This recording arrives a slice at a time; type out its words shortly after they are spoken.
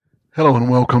Hello and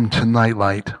welcome to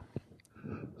Nightlight.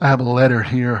 I have a letter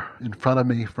here in front of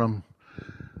me from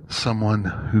someone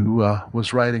who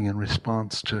was writing in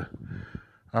response to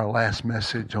our last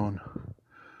message on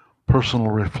personal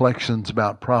reflections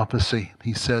about prophecy.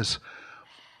 He says,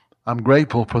 I'm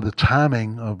grateful for the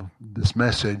timing of this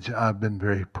message. I've been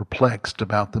very perplexed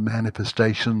about the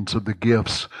manifestations of the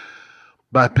gifts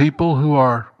by people who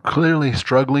are clearly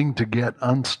struggling to get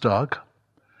unstuck,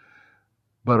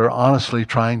 but are honestly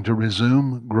trying to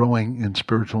resume growing in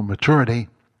spiritual maturity,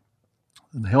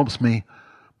 and helps me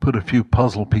put a few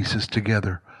puzzle pieces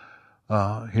together.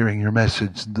 Hearing your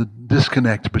message, the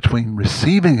disconnect between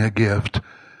receiving a gift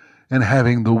and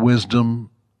having the wisdom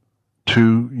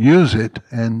to use it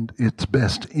and its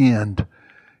best end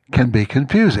can be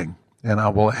confusing. And I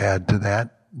will add to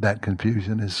that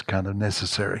confusion is kind of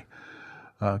necessary.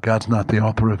 God's not the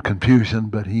author of confusion,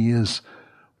 but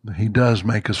He does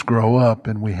make us grow up,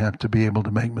 and we have to be able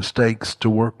to make mistakes to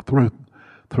work through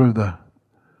the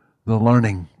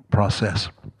learning process.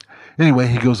 Anyway,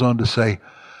 he goes on to say,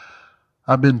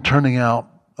 I've been turning out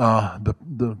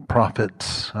the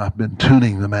prophets. I've been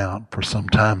tuning them out for some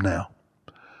time now.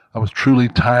 I was truly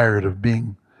tired of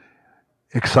being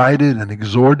excited and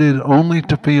exhorted only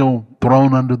to feel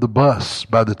thrown under the bus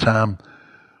by the time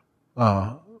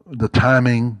the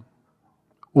timing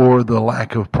or the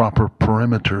lack of proper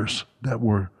perimeters that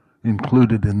were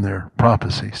included in their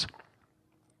prophecies.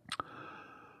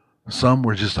 Some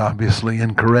were just obviously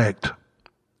incorrect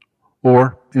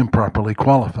or improperly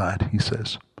qualified, he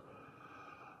says.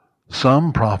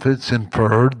 Some prophets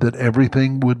inferred that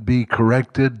everything would be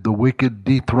corrected, the wicked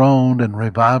dethroned, and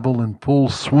revival in full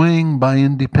swing by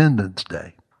Independence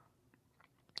Day.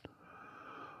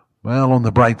 Well, on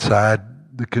the bright side,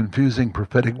 the confusing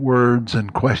prophetic words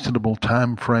and questionable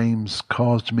time frames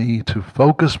caused me to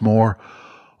focus more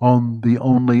on the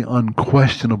only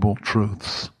unquestionable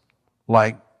truths,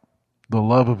 like the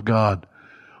love of God,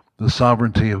 the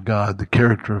sovereignty of God, the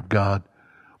character of God.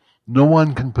 No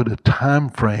one can put a time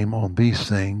frame on these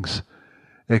things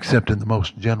except in the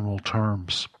most general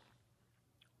terms.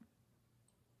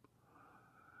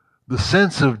 The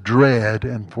sense of dread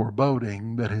and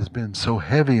foreboding that has been so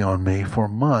heavy on me for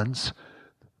months.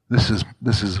 This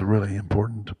is a really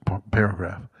important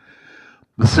paragraph.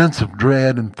 The sense of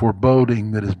dread and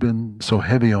foreboding that has been so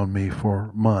heavy on me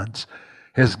for months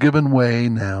has given way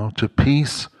now to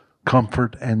peace,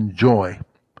 comfort, and joy.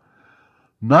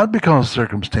 Not because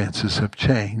circumstances have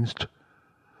changed,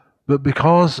 but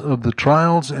because of the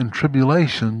trials and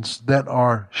tribulations that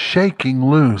are shaking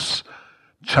loose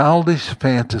childish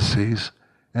fantasies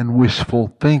and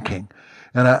wishful thinking.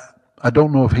 And I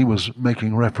don't know if he was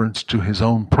making reference to his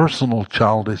own personal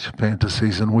childish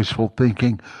fantasies and wishful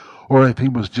thinking, or if he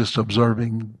was just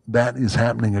observing that is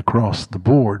happening across the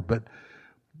board, but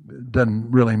it doesn't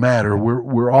really matter.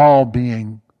 We're all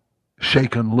being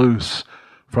shaken loose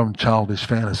from childish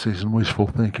fantasies and wishful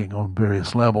thinking on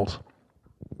various levels.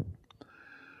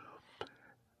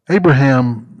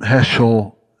 Abraham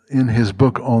Heschel, in his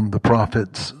book on the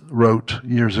prophets, wrote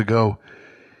years ago,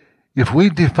 if we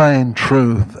define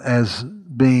truth as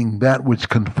being that which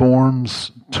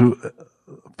conforms to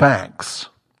facts,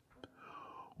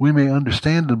 we may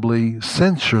understandably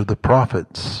censure the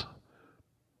prophets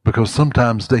because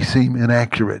sometimes they seem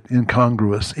inaccurate,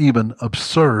 incongruous, even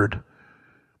absurd.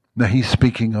 Now he's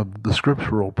speaking of the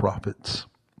scriptural prophets.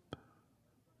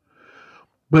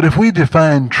 But if we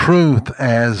define truth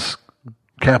as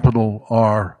capital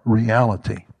R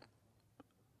reality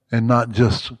and not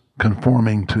just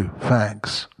conforming to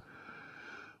facts,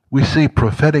 we see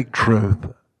prophetic truth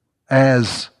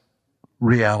as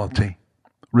reality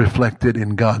reflected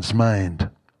in God's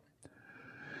mind.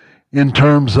 In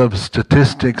terms of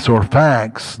statistics or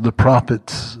facts, the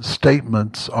prophet's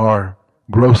statements are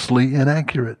grossly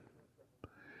inaccurate.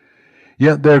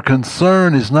 Yet their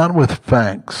concern is not with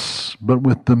facts, but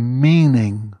with the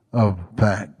meaning of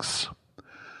facts.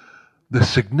 The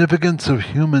significance of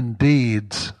human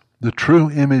deeds, the true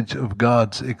image of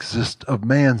of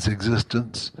man's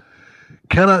existence,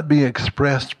 cannot be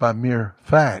expressed by mere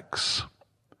facts.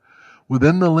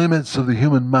 Within the limits of the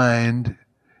human mind,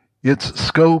 its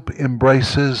scope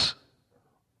embraces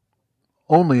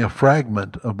only a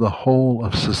fragment of the whole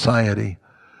of society,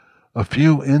 a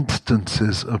few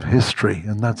instances of history,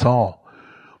 and that's all.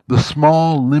 The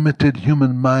small, limited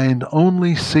human mind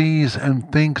only sees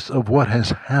and thinks of what has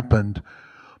happened,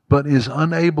 but is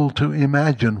unable to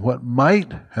imagine what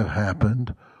might have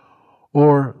happened,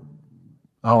 or,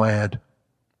 I'll add,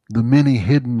 the many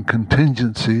hidden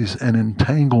contingencies and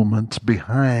entanglements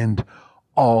behind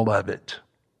all of it.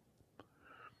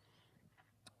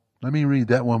 Let me read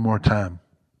that one more time.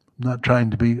 not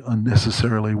trying to be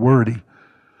unnecessarily wordy.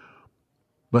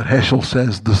 But Heschel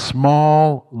says the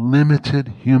small, limited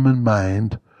human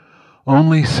mind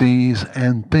only sees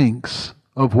and thinks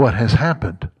of what has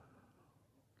happened,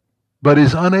 but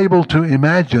is unable to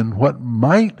imagine what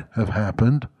might have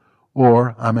happened,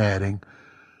 or, I'm adding,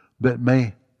 that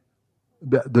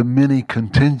the many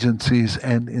contingencies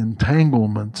and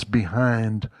entanglements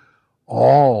behind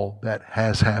all that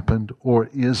has happened or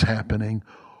is happening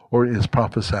or is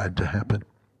prophesied to happen.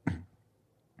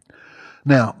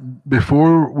 Now,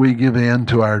 before we give in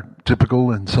to our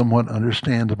typical and somewhat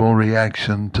understandable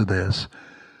reaction to this,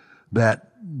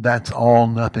 that's all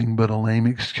nothing but a lame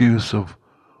excuse of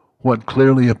what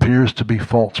clearly appears to be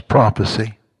false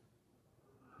prophecy,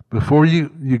 before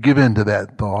you give in to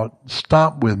that thought,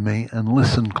 stop with me and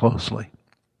listen closely.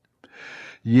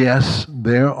 Yes,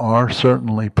 there are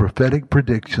certainly prophetic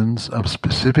predictions of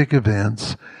specific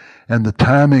events and the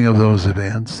timing of those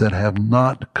events that have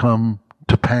not come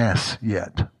to pass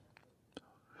yet.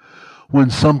 When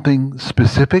something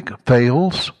specific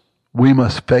fails, we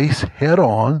must face head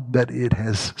on that it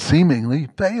has seemingly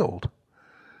failed.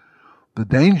 The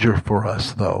danger for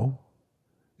us, though,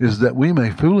 is that we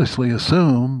may foolishly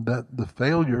assume that the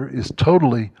failure is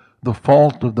totally the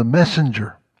fault of the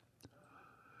messenger.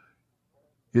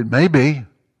 It may be,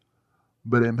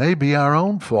 but it may be our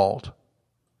own fault.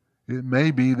 It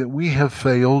may be that we have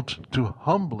failed to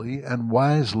humbly and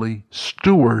wisely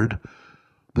steward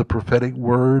the prophetic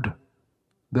word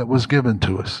that was given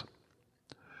to us.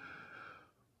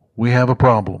 We have a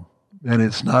problem, and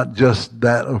it's not just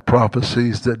that of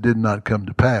prophecies that did not come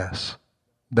to pass.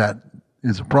 That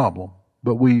is a problem,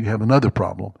 but we have another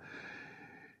problem.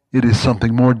 It is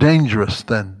something more dangerous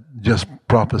than just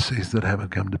prophecies that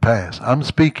haven't come to pass. I'm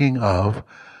speaking of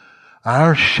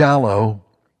our shallow,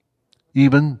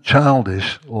 even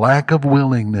childish lack of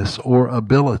willingness or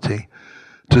ability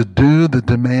to do the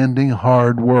demanding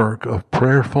hard work of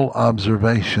prayerful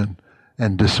observation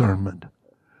and discernment.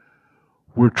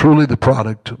 We're truly the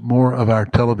product more of our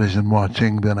television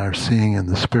watching than our seeing in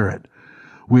the Spirit.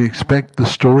 We expect the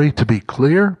story to be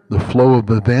clear, the flow of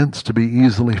events to be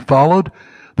easily followed,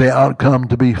 the outcome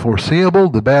to be foreseeable,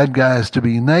 the bad guys to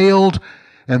be nailed,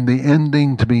 and the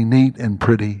ending to be neat and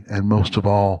pretty, and most of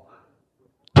all,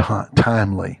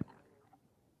 timely.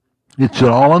 It should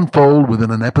all unfold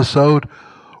within an episode,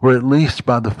 or at least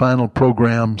by the final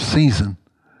program season.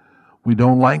 We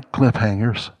don't like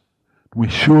cliffhangers. We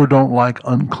sure don't like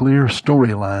unclear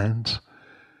storylines.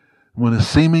 When a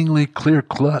seemingly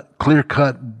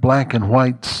clear-cut black and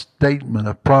white statement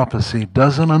of prophecy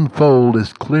doesn't unfold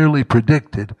as clearly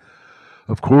predicted,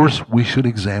 of course we should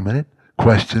examine it,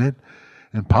 question it,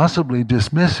 and possibly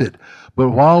dismiss it.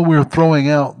 But while we're throwing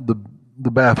out the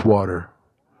bathwater,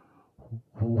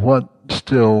 what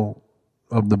still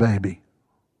of the baby?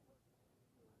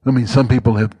 I mean, some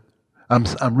people have,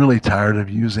 I'm really tired of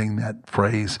using that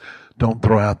phrase, don't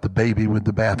throw out the baby with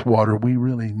the bathwater. We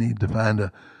really need to find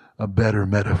a better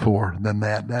metaphor than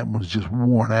that. That one's just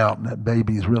worn out, and that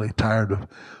baby's really tired of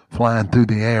flying through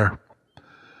the air.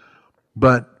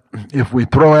 But if we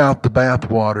throw out the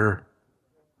bathwater,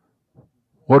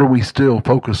 what are we still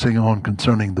focusing on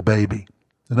concerning the baby?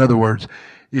 In other words,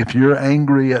 if you're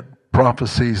angry at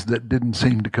prophecies that didn't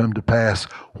seem to come to pass,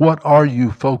 what are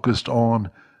you focused on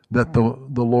that the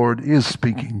Lord is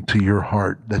speaking to your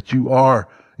heart, that you are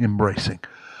embracing?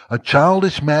 A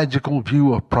childish, magical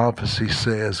view of prophecy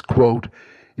says, quote,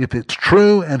 if it's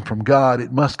true and from God,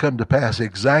 it must come to pass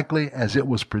exactly as it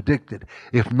was predicted.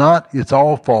 If not, it's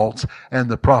all false, and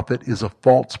the prophet is a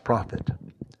false prophet.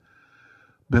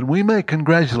 Then we may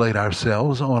congratulate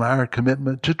ourselves on our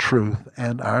commitment to truth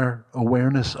and our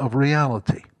awareness of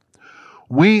reality.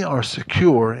 We are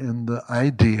secure in the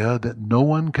idea that no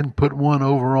one can put one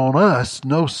over on us.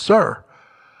 No, sir.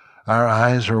 Our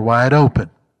eyes are wide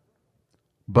open.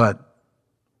 But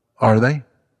are they?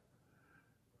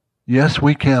 Yes,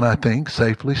 we can, I think,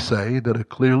 safely say that a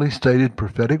clearly stated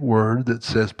prophetic word that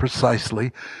says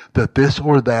precisely that this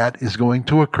or that is going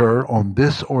to occur on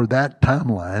this or that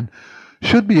timeline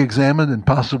should be examined and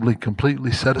possibly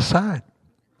completely set aside.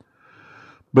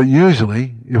 But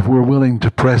usually, if we're willing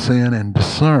to press in and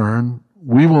discern,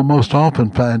 we will most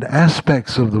often find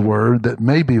aspects of the word that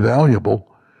may be valuable,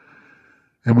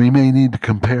 and we may need to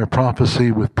compare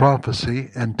prophecy with prophecy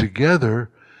and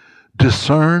together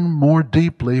discern more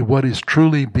deeply what is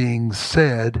truly being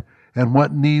said and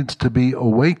what needs to be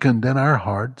awakened in our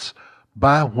hearts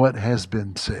by what has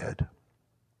been said.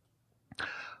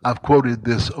 I've quoted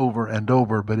this over and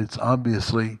over, but it's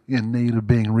obviously in need of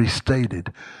being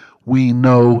restated. We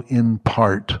know in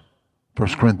part, 1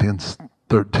 Corinthians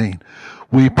 13.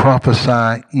 We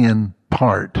prophesy in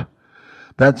part.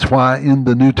 That's why in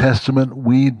the New Testament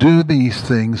we do these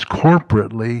things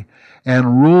corporately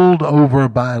and ruled over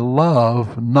by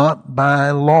love, not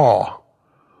by law.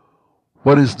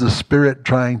 What is the Spirit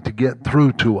trying to get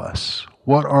through to us?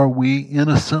 What are we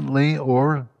innocently,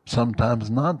 or sometimes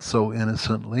not so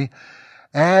innocently,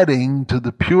 adding to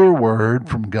the pure word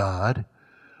from God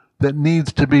that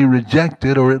needs to be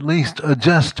rejected or at least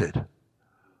adjusted?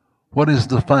 What is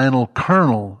the final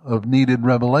kernel of needed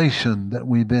revelation that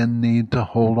we then need to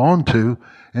hold on to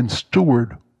and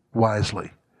steward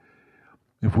wisely?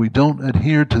 If we don't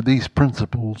adhere to these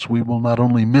principles, we will not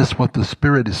only miss what the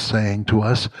Spirit is saying to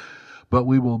us, but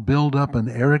we will build up an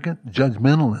arrogant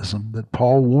judgmentalism that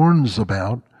Paul warns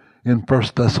about in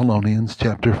 1 Thessalonians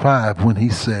chapter 5 when he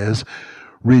says,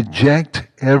 "Reject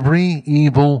every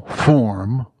evil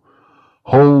form,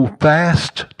 hold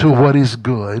fast to what is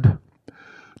good,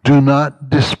 do not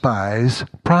despise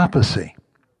prophecy."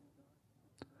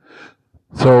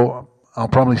 So I'll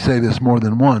probably say this more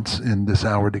than once in this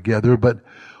hour together, but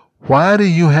why do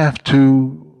you have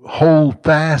to hold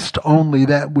fast only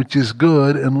that which is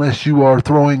good unless you are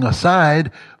throwing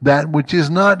aside that which is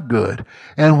not good?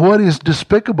 And what is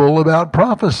despicable about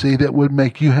prophecy that would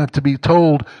make you have to be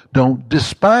told, don't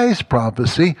despise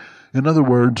prophecy? In other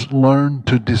words, learn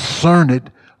to discern it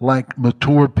like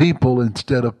mature people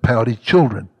instead of pouty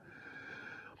children.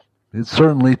 It's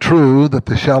certainly true that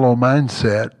the shallow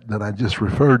mindset that I just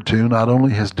referred to not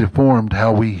only has deformed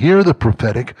how we hear the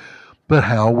prophetic, but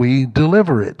how we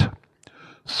deliver it.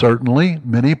 Certainly,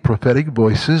 many prophetic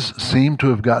voices seem to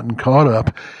have gotten caught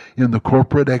up in the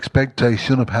corporate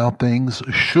expectation of how things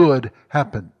should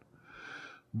happen.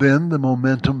 Then the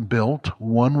momentum built,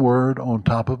 one word on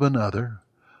top of another,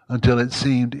 until it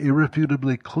seemed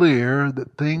irrefutably clear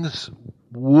that things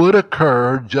would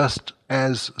occur just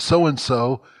as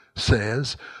so-and-so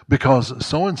says, because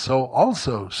so-and-so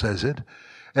also says it,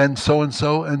 and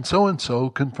so-and-so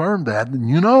confirm that. And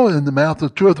you know, in the mouth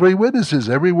of two or three witnesses,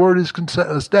 every word is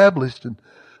established. And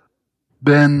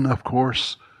then, of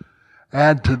course,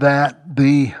 add to that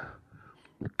the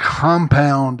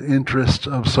compound interest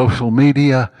of social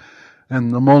media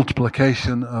and the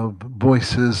multiplication of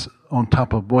voices on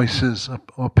top of voices,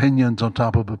 opinions on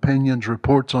top of opinions,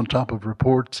 reports on top of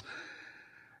reports,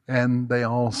 and they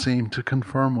all seem to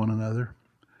confirm one another.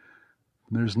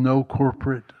 There's no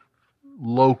corporate,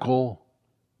 local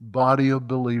body of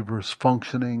believers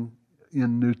functioning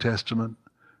in New Testament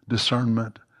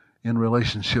discernment in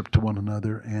relationship to one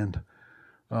another, and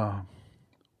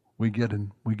we get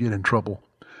in trouble.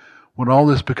 When all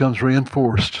this becomes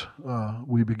reinforced,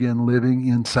 we begin living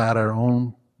inside our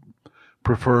own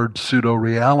preferred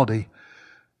pseudo-reality.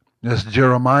 As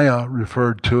Jeremiah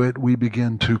referred to it, we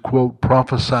begin to, quote,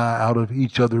 prophesy out of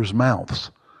each other's mouths.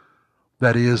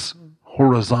 That is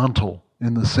horizontal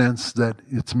in the sense that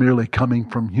it's merely coming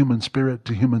from human spirit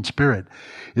to human spirit.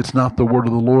 It's not the word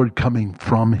of the Lord coming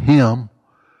from him.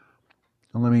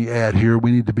 And let me add here,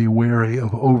 we need to be wary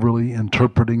of overly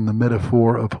interpreting the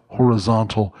metaphor of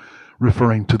horizontal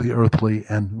referring to the earthly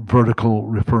and vertical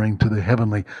referring to the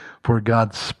heavenly. For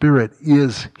God's Spirit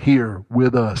is here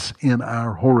with us in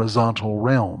our horizontal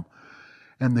realm.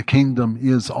 And the kingdom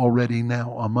is already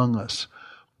now among us.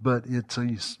 But it's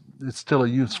still a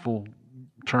useful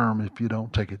term if you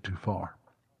don't take it too far.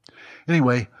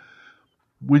 Anyway,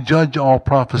 we judge all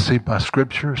prophecy by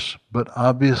scriptures, but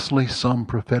obviously some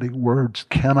prophetic words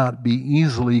cannot be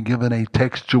easily given a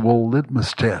textual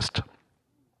litmus test.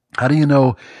 How do you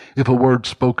know if a word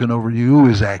spoken over you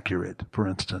is accurate, for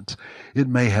instance? It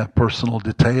may have personal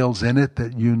details in it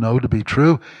that you know to be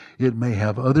true. It may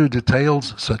have other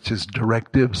details, such as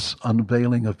directives,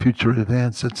 unveiling of future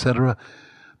events, etc.,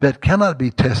 that cannot be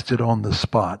tested on the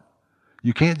spot.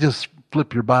 You can't just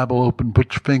flip your Bible open,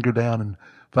 put your finger down, and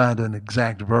find an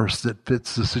exact verse that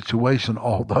fits the situation,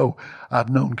 although I've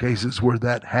known cases where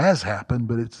that has happened,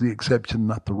 but it's the exception,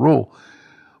 not the rule.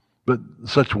 But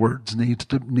such words need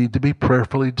to be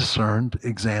prayerfully discerned,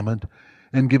 examined,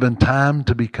 and given time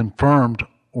to be confirmed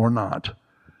or not.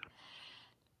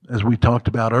 As we talked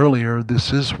about earlier,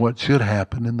 this is what should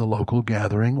happen in the local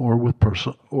gathering or with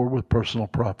personal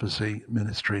prophecy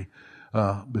ministry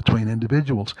between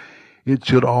individuals. It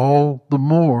should all the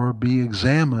more be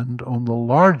examined on the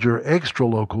larger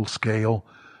extra-local scale,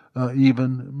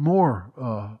 even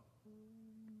more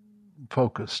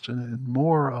focused and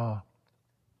more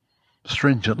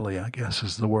stringently, I guess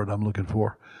is the word I'm looking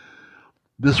for.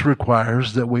 This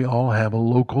requires that we all have a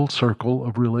local circle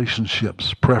of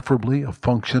relationships, preferably a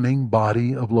functioning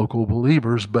body of local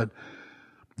believers, but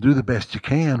do the best you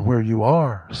can where you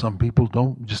are. Some people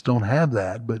don't have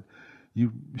that, but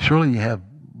Surely you have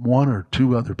one or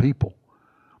two other people.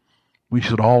 We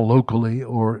should all locally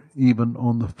or even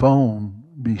on the phone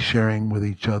be sharing with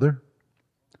each other.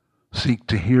 Seek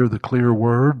to hear the clear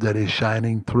word that is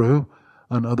shining through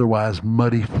an otherwise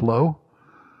muddy flow.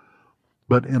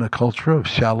 But in a culture of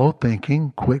shallow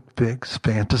thinking, quick fix,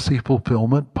 fantasy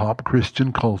fulfillment, pop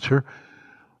Christian culture,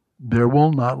 there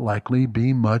will not likely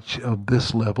be much of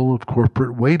this level of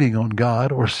corporate waiting on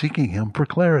God or seeking Him for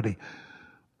clarity.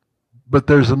 But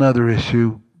there's another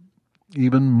issue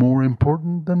even more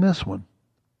important than this one.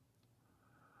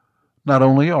 Not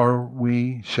only are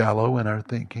we shallow in our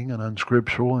thinking and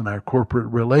unscriptural in our corporate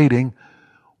relating,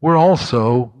 we're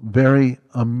also very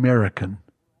American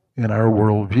in our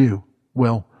worldview.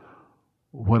 Well,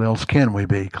 what else can we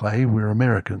be, Clay? We're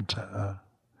Americans.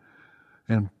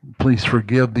 And please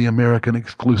forgive the American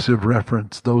exclusive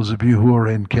reference, those of you who are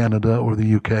in Canada or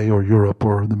the UK or Europe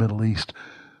or the Middle East.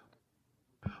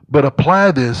 But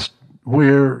apply this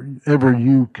wherever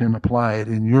you can apply it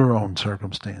in your own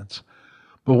circumstance.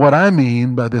 But what I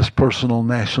mean by this personal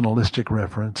nationalistic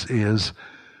reference is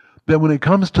that when it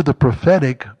comes to the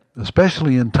prophetic,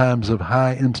 especially in times of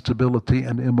high instability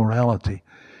and immorality,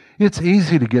 it's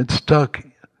easy to get stuck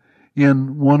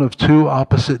in one of two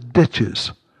opposite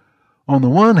ditches. On the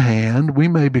one hand, we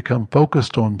may become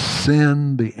focused on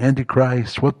sin, the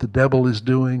Antichrist, what the devil is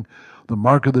doing, the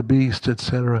mark of the beast,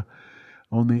 etc.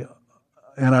 And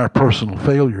our personal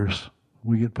failures.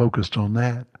 We get focused on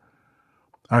that.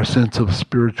 Our sense of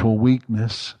spiritual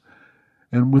weakness.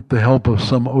 And with the help of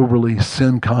some overly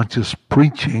sin-conscious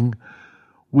preaching,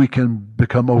 we can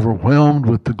become overwhelmed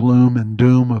with the gloom and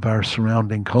doom of our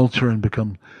surrounding culture and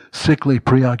become sickly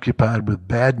preoccupied with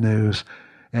bad news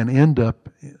and end up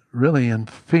really in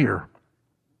fear.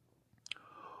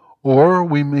 Or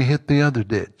we may hit the other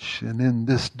ditch, and in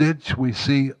this ditch we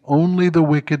see only the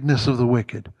wickedness of the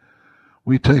wicked.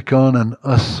 We take on an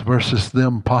us versus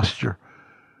them posture.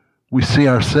 We see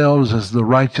ourselves as the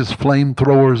righteous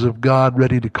flamethrowers of God,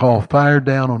 ready to call fire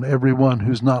down on everyone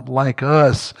who's not like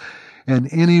us. And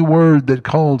any word that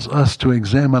calls us to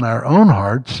examine our own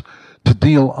hearts, to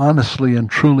deal honestly and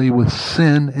truly with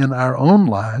sin in our own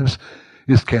lives,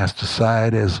 is cast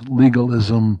aside as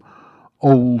legalism,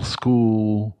 old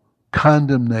school,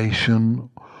 condemnation,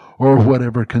 or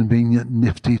whatever convenient,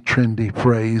 nifty, trendy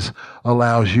phrase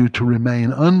allows you to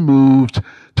remain unmoved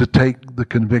to take the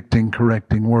convicting,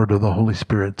 correcting word of the Holy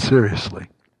Spirit seriously.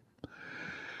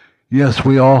 Yes,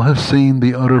 we all have seen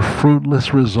the utter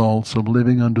fruitless results of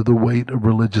living under the weight of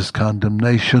religious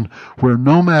condemnation, where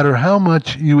no matter how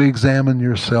much you examine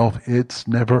yourself, it's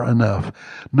never enough.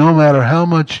 No matter how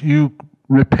much you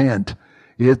repent,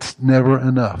 it's never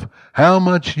enough. How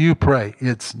much you pray,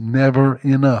 it's never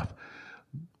enough.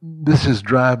 This is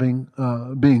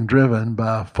being driven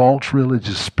by a false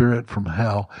religious spirit from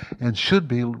hell and should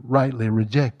be rightly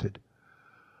rejected.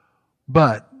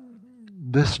 But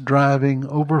this driving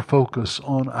over-focus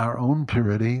on our own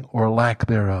purity or lack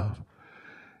thereof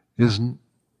is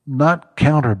not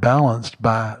counterbalanced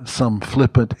by some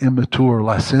flippant, immature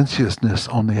licentiousness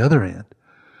on the other end.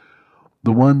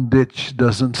 The one ditch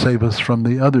doesn't save us from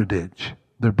the other ditch.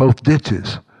 They're both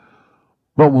ditches.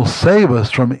 What will save us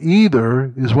from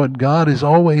either is what God is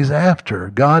always after.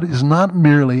 God is not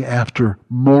merely after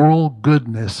moral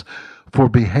goodness for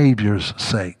behavior's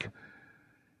sake.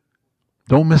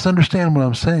 Don't misunderstand what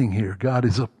I'm saying here. God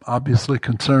is obviously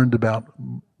concerned about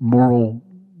moral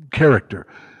character.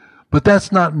 But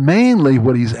that's not mainly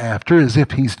what He's after, as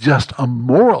if He's just a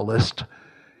moralist.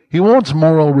 He wants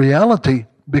moral reality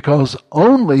because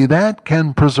only that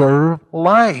can preserve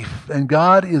life. And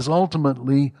God is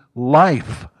ultimately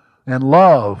life and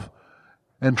love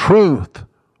and truth.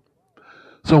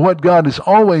 So what God is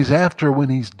always after when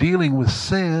He's dealing with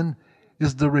sin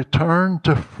is the return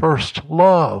to first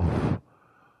love.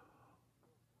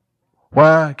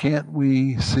 Why can't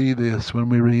we see this when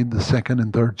we read the second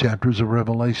and third chapters of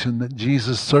Revelation, that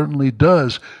Jesus certainly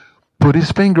does put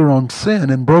His finger on sin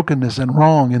and brokenness and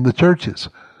wrong in the churches?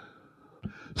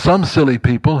 Some silly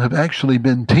people have actually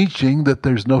been teaching that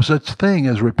there's no such thing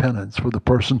as repentance for the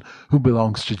person who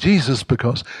belongs to Jesus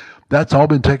because that's all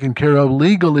been taken care of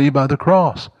legally by the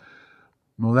cross.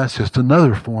 Well, that's just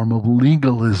another form of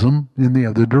legalism in the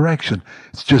other direction.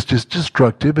 It's just as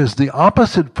destructive as the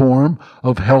opposite form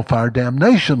of hellfire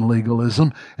damnation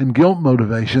legalism and guilt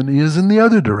motivation is in the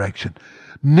other direction.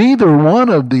 Neither one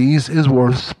of these is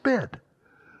worth spit.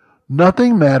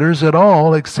 Nothing matters at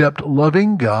all except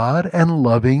loving God and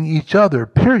loving each other,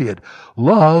 period.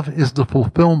 Love is the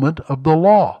fulfillment of the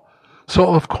law.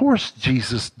 So, of course,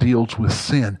 Jesus deals with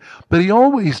sin, but He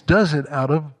always does it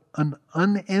out of an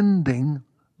unending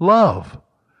love.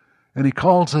 And he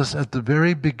calls us at the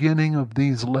very beginning of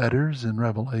these letters in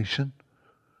Revelation,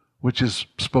 which is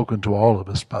spoken to all of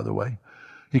us, by the way.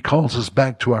 He calls us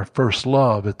back to our first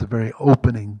love at the very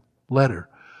opening letter.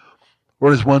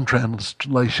 Or as one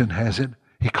translation has it,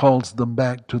 he calls them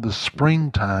back to the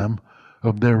springtime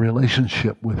of their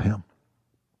relationship with him.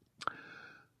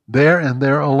 There and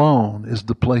there alone is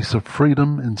the place of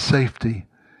freedom and safety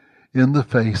in the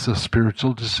face of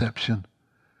spiritual deception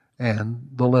and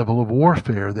the level of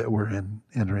warfare that we're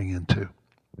entering into.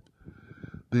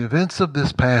 The events of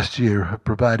this past year have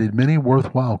provided many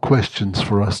worthwhile questions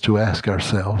for us to ask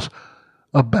ourselves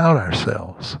about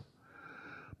ourselves.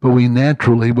 But we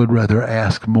naturally would rather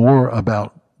ask more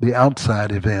about the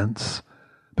outside events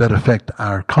that affect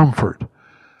our comfort.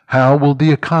 How will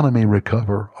the economy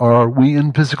recover? Are we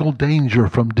in physical danger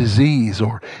from disease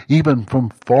or even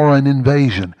from foreign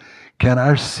invasion? Can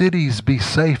our cities be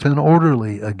safe and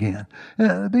orderly again?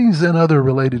 These and other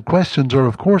related questions are,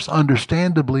 of course,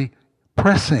 understandably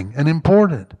pressing and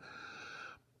important.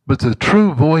 But the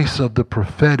true voice of the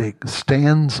prophetic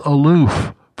stands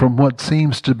aloof from what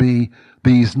seems to be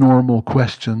these normal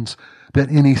questions that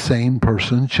any sane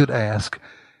person should ask,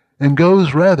 and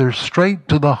goes rather straight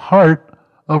to the heart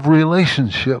of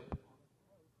relationship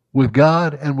with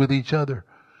God and with each other.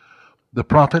 The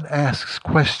prophet asks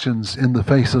questions in the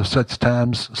face of such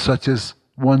times, such as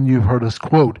one you've heard us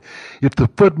quote. If the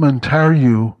footmen tire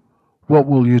you, what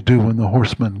will you do when the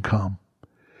horsemen come?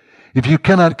 If you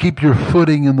cannot keep your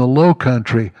footing in the low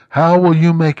country, how will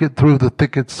you make it through the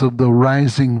thickets of the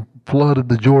rising flood of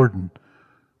the Jordan?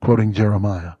 Quoting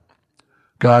Jeremiah.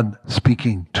 God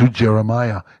speaking to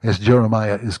Jeremiah as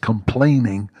Jeremiah is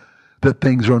complaining that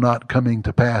things are not coming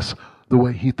to pass the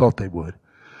way he thought they would.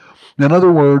 In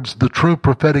other words, the true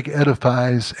prophetic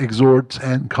edifies, exhorts,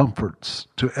 and comforts.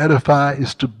 To edify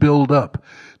is to build up.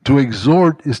 To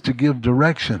exhort is to give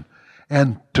direction.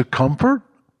 And to comfort?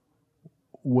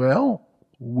 Well,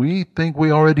 we think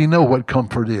we already know what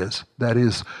comfort is. That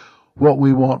is what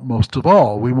we want most of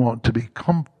all. We want to be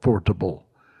comfortable.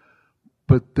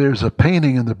 But there's a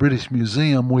painting in the British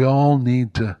Museum we all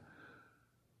need to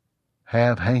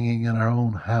have hanging in our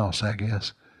own house, I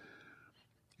guess.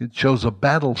 It shows a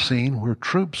battle scene where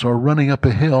troops are running up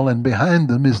a hill, and behind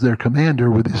them is their commander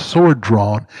with his sword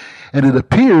drawn. And it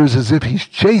appears as if he's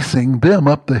chasing them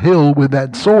up the hill with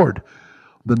that sword.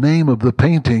 The name of the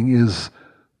painting is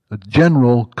a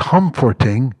general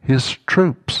comforting his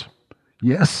troops.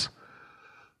 Yes,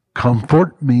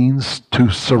 comfort means to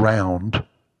surround,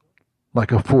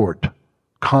 like a fort.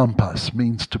 Compass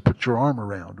means to put your arm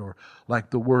around, or like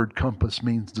the word compass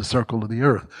means the circle of the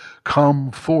earth.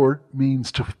 Comfort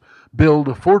means to build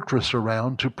a fortress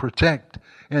around, to protect,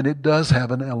 and it does have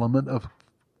an element of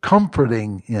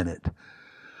comforting in it.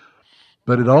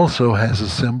 But it also has a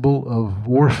symbol of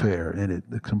warfare in it,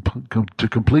 to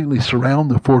completely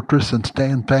surround the fortress and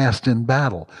stand fast in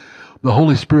battle. The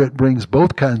Holy Spirit brings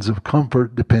both kinds of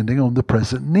comfort depending on the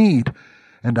present need,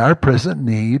 and our present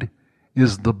need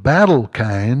is the battle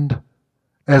kind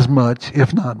as much,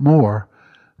 if not more,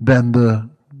 than the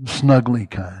snuggly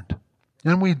kind.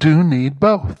 And we do need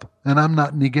both. And I'm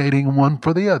not negating one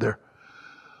for the other.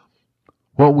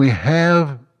 What we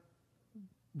have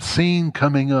seen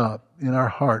coming up in our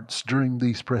hearts during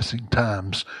these pressing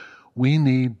times, we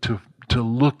need to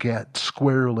look at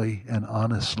squarely and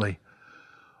honestly.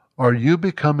 Are you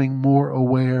becoming more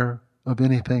aware of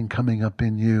anything coming up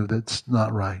in you that's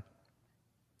not right?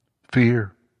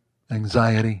 Fear,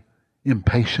 anxiety,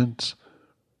 impatience,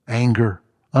 anger,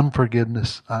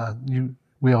 unforgiveness.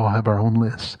 We all have our own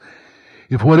lists.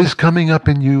 If what is coming up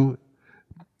in you,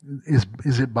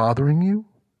 is it bothering you?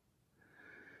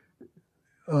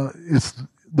 It's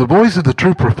the voice of the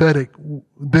true prophetic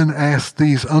then asks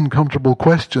these uncomfortable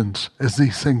questions as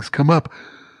these things come up,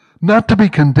 not to be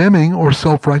condemning or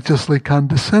self-righteously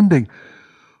condescending,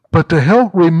 but to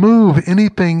help remove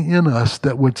anything in us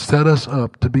that would set us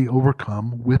up to be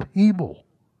overcome with evil.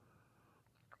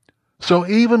 So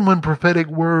even when prophetic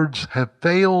words have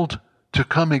failed to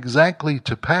come exactly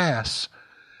to pass,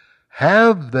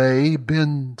 have they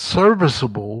been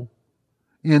serviceable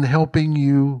in helping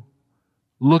you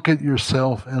look at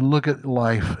yourself and look at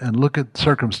life and look at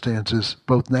circumstances,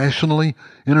 both nationally,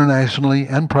 internationally,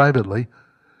 and privately,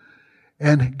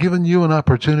 and given you an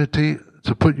opportunity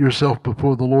to put yourself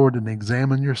before the Lord and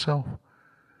examine yourself?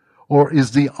 Or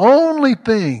is the only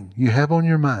thing you have on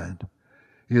your mind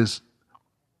is,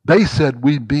 they said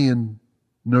we'd be in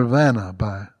nirvana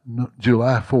by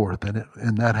July 4th,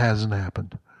 and that hasn't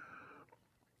happened.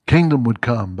 Kingdom would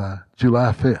come by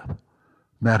July 5th, and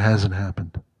that hasn't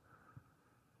happened.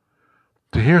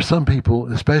 To hear some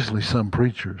people, especially some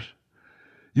preachers,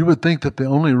 You would think that the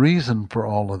only reason for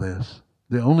all of this,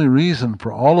 the only reason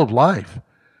for all of life,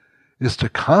 is to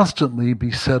constantly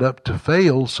be set up to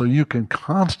fail so you can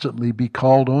constantly be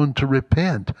called on to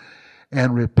repent.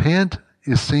 And repent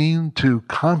is seen to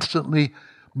constantly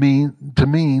mean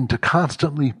to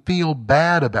constantly feel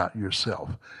bad about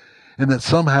yourself. And that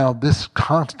somehow this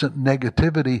constant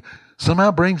negativity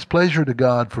somehow brings pleasure to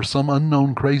God for some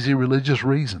unknown crazy religious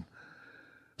reason.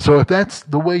 So if that's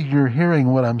the way you're hearing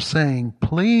what I'm saying,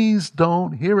 please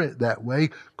don't hear it that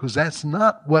way, because that's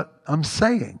not what I'm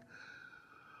saying.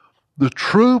 The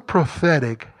true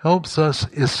prophetic helps us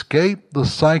escape the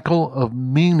cycle of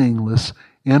meaningless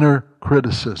inner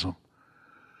criticism.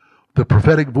 The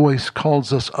prophetic voice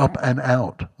calls us up and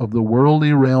out of the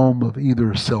worldly realm of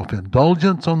either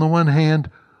self-indulgence on the one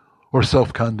hand or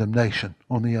self-condemnation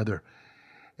on the other.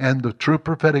 And the true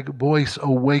prophetic voice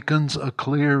awakens a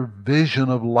clear vision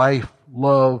of life,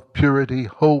 love, purity,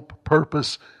 hope,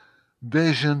 purpose,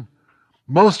 vision.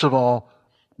 Most of all,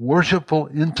 worshipful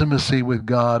intimacy with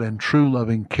God and true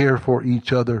loving care for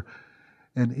each other,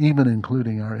 and even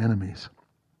including our enemies.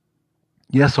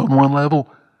 Yes, on one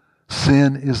level,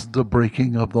 sin is the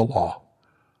breaking of the law.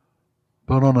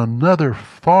 But on another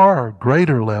far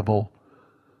greater level,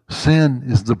 sin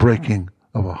is the breaking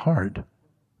of a heart,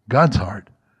 God's heart.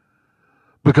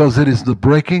 Because it is the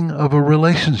breaking of a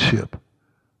relationship.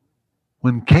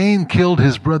 When Cain killed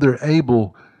his brother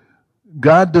Abel,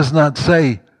 God does not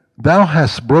say, "Thou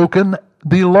hast broken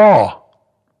the law."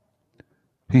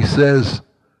 He says,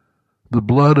 "The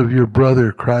blood of your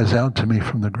brother cries out to me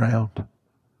from the ground."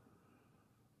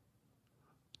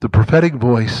 The prophetic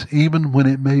voice, even when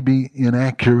it may be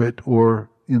inaccurate or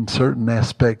in certain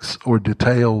aspects or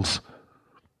details,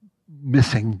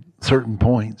 missing certain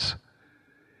points,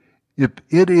 if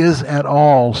it is at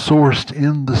all sourced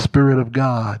in the Spirit of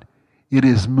God, it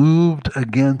is moved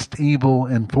against evil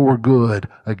and for good,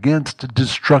 against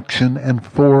destruction and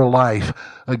for life,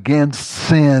 against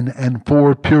sin and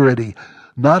for purity,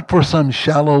 not for some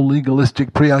shallow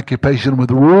legalistic preoccupation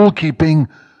with rule keeping,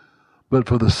 but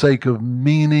for the sake of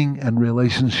meaning and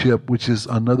relationship, which is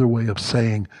another way of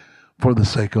saying for the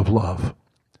sake of love.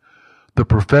 The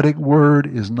prophetic word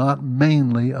is not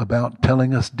mainly about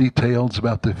telling us details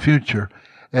about the future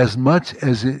as much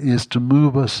as it is to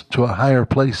move us to a higher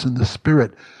place in the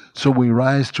Spirit so we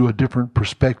rise to a different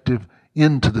perspective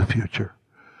into the future.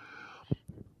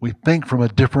 We think from a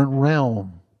different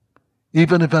realm.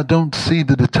 Even if I don't see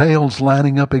the details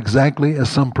lining up exactly as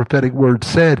some prophetic word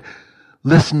said,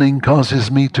 listening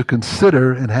causes me to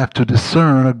consider and have to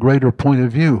discern a greater point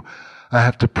of view. I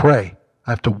have to pray.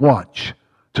 I have to watch,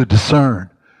 to discern,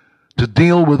 to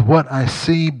deal with what I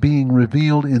see being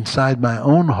revealed inside my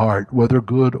own heart, whether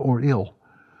good or ill.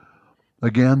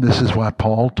 Again, this is why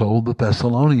Paul told the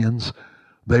Thessalonians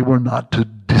they were not to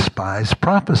despise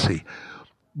prophecy.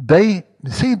 They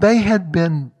had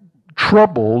been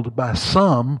troubled by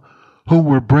some who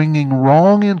were bringing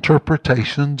wrong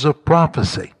interpretations of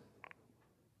prophecy.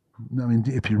 I mean,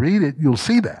 if you read it, you'll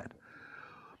see that.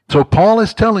 So Paul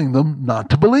is telling them not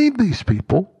to believe these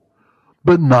people,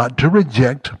 but not to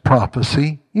reject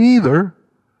prophecy either.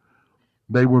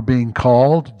 They were being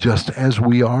called, just as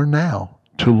we are now,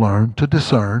 to learn to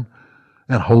discern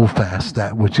and hold fast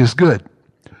that which is good.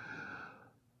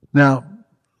 Now,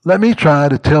 let me try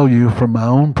to tell you from my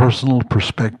own personal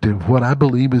perspective what I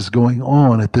believe is going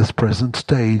on at this present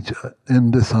stage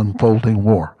in this unfolding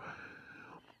war.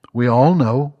 We all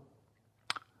know,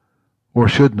 or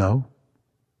should know,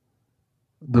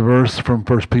 the verse from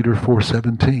 1 Peter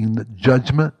 4:17, that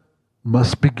judgment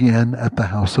must begin at the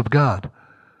house of God.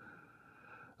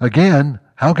 Again,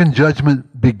 how can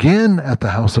judgment begin at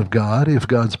the house of God if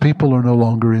God's people are no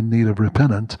longer in need of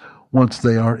repentance once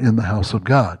they are in the house of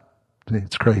God?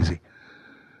 It's crazy.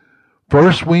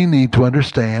 First, we need to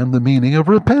understand the meaning of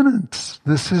repentance.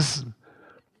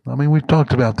 We've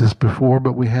talked about this before,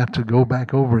 but we have to go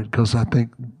back over it because I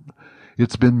think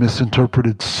it's been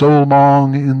misinterpreted so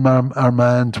long in our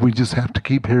minds, we just have to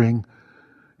keep hearing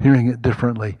it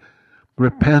differently.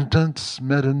 Repentance,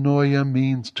 metanoia,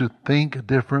 means to think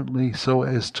differently so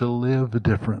as to live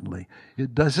differently.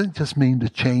 It doesn't just mean to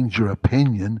change your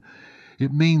opinion.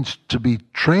 It means to be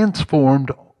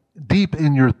transformed deep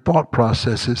in your thought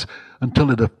processes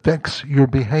until it affects your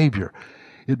behavior.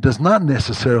 It does not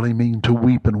necessarily mean to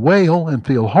weep and wail and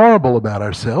feel horrible about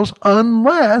ourselves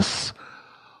unless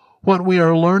what we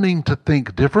are learning to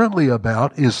think differently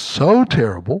about is so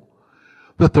terrible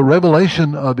that the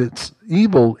revelation of its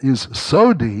evil is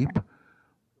so deep,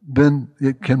 then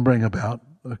it can bring about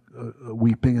a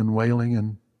weeping and wailing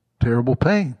and terrible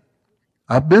pain.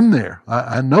 I've been there.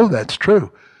 I know that's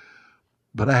true.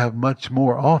 But I have much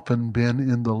more often been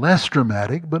in the less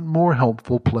dramatic but more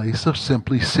helpful place of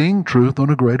simply seeing truth on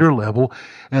a greater level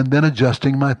and then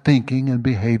adjusting my thinking and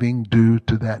behaving due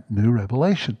to that new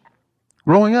revelation.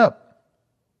 Growing up.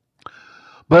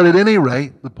 But at any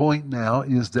rate, the point now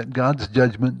is that God's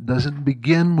judgment doesn't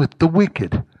begin with the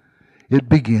wicked. It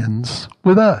begins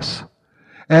with us.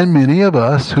 And many of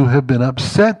us who have been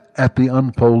upset at the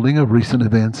unfolding of recent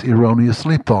events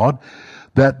erroneously thought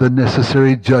that the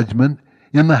necessary judgment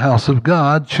in the house of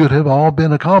God should have all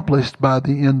been accomplished by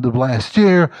the end of last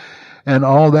year, and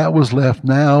all that was left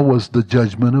now was the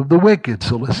judgment of the wicked.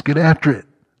 So let's get after it.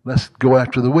 Let's go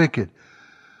after the wicked.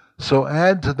 So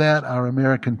add to that our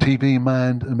American TV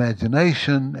mind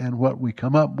imagination, and what we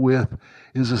come up with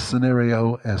is a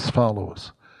scenario as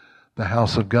follows. The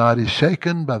house of God is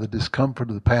shaken by the discomfort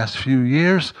of the past few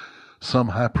years. Some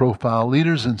high-profile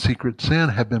leaders in secret sin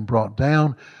have been brought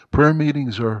down. Prayer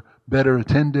meetings are better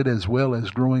attended, as well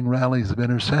as growing rallies of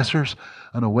intercessors.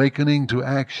 An awakening to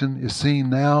action is seen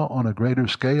now on a greater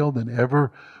scale than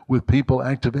ever, with people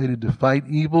activated to fight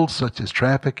evils such as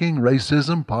trafficking,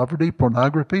 racism, poverty,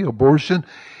 pornography, abortion.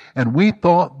 And we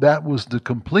thought that was the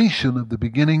completion of the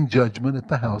beginning judgment at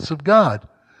the house of God.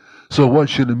 So what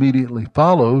should immediately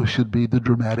follow should be the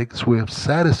dramatic, swift,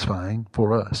 satisfying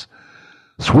for us.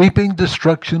 Sweeping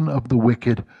destruction of the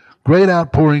wicked, great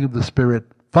outpouring of the Spirit,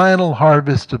 final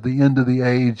harvest of the end of the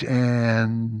age,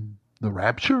 and the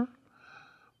rapture?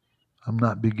 I'm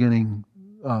not beginning,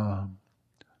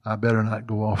 I better not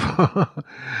go off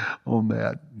on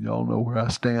that. Y'all know where I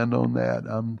stand on that.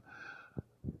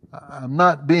 I'm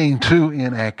not being too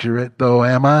inaccurate, though,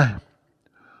 am I?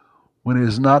 When it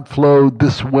has not flowed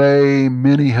this way,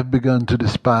 many have begun to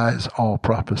despise all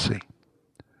prophecy.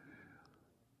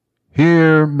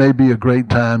 Here may be a great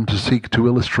time to seek to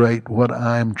illustrate what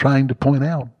I'm trying to point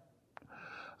out.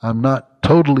 I'm not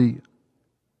totally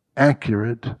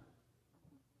accurate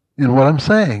in what I'm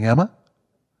saying, am I?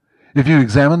 If you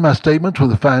examine my statements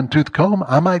with a fine-tooth comb,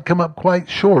 I might come up quite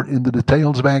short in the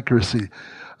details of accuracy.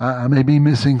 I may be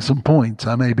missing some points.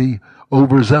 I may be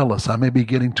overzealous. I may be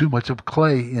getting too much of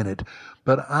clay in it.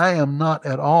 But I am not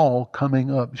at all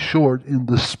coming up short in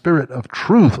the spirit of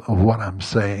truth of what I'm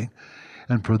saying.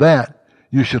 And for that,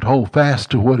 you should hold fast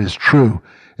to what is true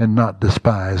and not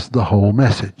despise the whole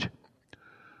message.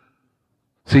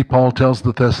 See, Paul tells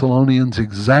the Thessalonians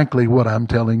exactly what I'm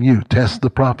telling you. Test the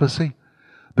prophecy,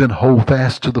 then hold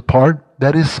fast to the part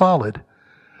that is solid.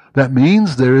 That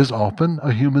means there is often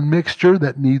a human mixture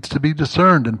that needs to be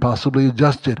discerned and possibly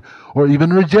adjusted or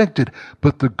even rejected.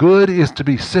 But the good is to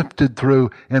be sifted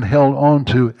through and held on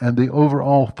to, and the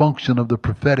overall function of the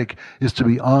prophetic is to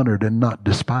be honored and not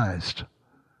despised.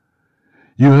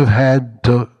 You have had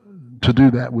to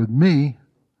do that with me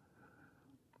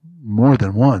more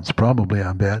than once, probably,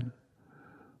 I bet.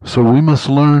 So we must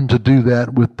learn to do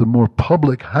that with the more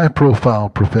public, high-profile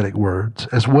prophetic words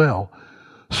as well.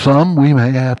 Some we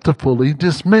may have to fully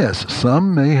dismiss.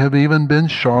 Some may have even been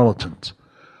charlatans.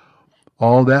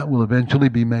 All that will eventually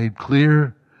be made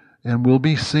clear and will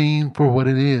be seen for what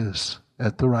it is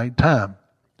at the right time.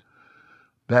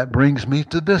 That brings me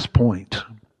to this point.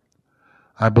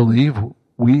 I believe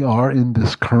we are in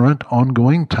this current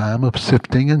ongoing time of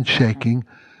sifting and shaking,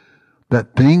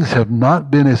 that things have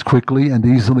not been as quickly and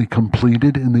easily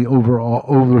completed in the overall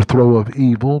overthrow of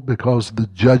evil, because the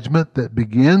judgment that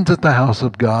begins at the house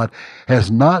of God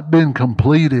has not been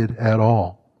completed at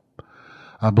all.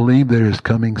 I believe there is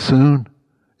coming soon,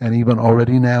 and even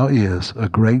already now is, a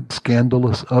great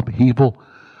scandalous upheaval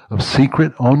of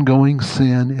secret ongoing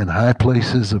sin in high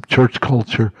places of church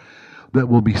culture that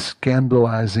will be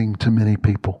scandalizing to many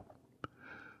people.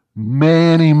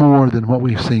 Many more than what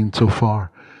we've seen so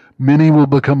far. Many will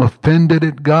become offended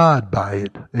at God by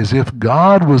it, as if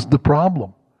God was the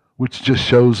problem, which just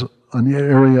shows an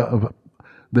area of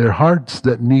their hearts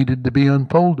that needed to be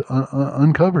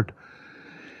uncovered.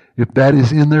 If that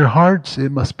is in their hearts,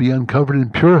 it must be uncovered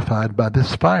and purified by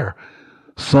this fire.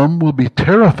 Some will be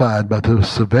terrified by the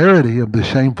severity of the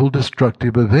shameful,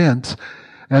 destructive events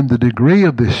and the degree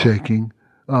of this shaking.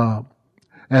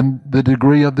 And the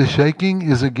degree of the shaking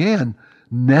is again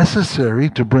necessary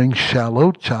to bring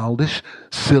shallow, childish,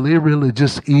 silly,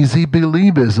 religious, easy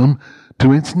believism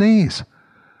to its knees.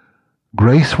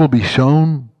 Grace will be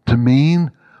shown to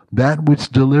mean that which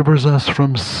delivers us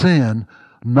from sin,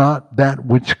 not that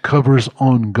which covers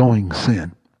ongoing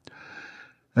sin.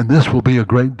 And this will be a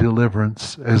great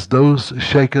deliverance as those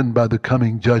shaken by the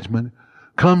coming judgment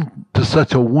come to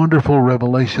such a wonderful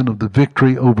revelation of the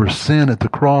victory over sin at the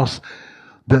cross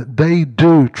that they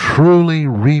do truly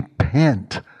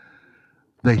repent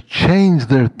They change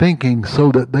their thinking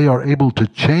so that they are able to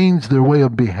change their way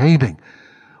of behaving.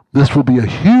 This will be a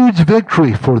huge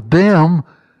victory for them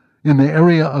in the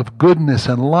area of goodness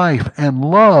and life and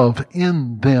love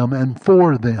in them and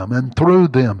for them and through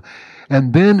them,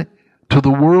 and then to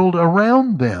the world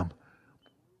around them.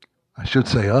 I should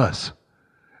say us.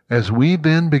 As we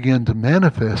then begin to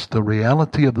manifest the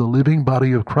reality of the living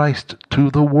body of Christ to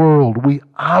the world, we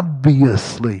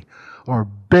obviously are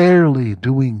barely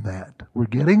doing that. We're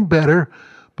getting better,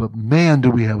 but man,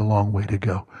 do we have a long way to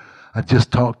go. I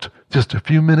just talked just a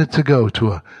few minutes ago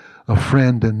to a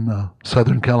friend in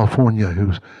Southern California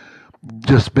who's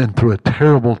just been through a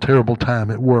terrible, terrible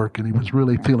time at work, and he was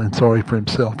really feeling sorry for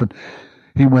himself. And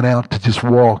he went out to just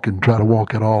walk and try to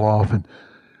walk it all off, and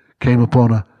came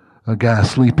upon a guy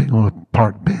sleeping on a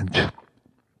park bench.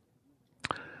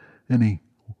 And he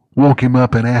woke him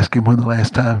up and asked him when the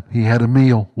last time he had a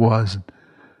meal was. And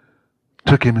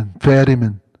took him and fed him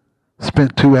and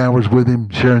spent 2 hours with him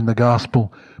sharing the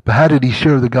gospel. But how did he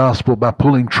share the gospel? By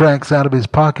pulling tracts out of his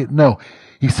pocket? No.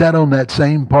 He sat on that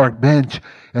same park bench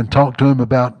and talked to him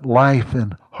about life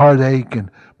and heartache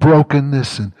and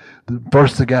brokenness. And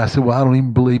first the guy said, well, I don't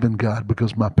even believe in God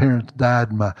because my parents died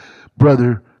and my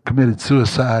brother committed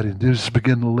suicide. And just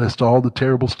began to list all the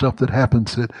terrible stuff that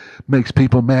happens that makes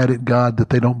people mad at God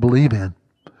that they don't believe in.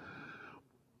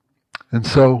 And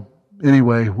so,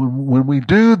 anyway, when we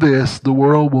do this, the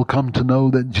world will come to know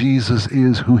that Jesus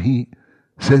is who He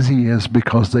says He is,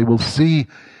 because they will see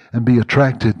and be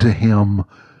attracted to Him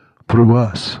through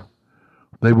us.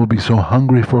 They will be so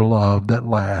hungry for love that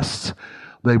lasts.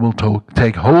 They will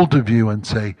take hold of you and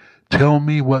say, tell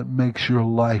me what makes your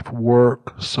life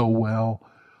work so well.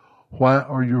 Why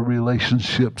are your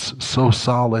relationships so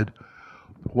solid?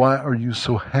 Why are you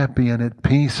so happy and at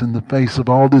peace in the face of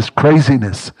all this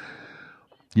craziness?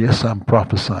 Yes, I'm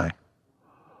prophesying.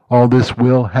 All this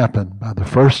will happen by the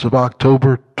 1st of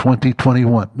October,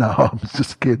 2021. No, I'm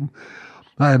just kidding.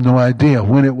 I have no idea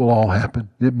when it will all happen.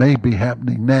 It may be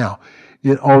happening now.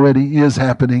 It already is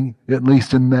happening, at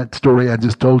least in that story I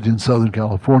just told you in Southern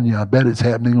California. I bet it's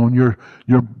happening on your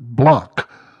block.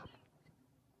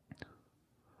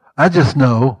 I just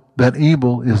know that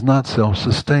evil is not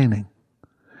self-sustaining.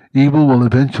 Evil will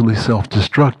eventually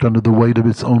self-destruct under the weight of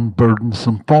its own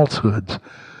burdensome falsehoods.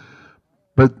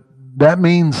 But that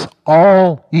means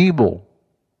all evil.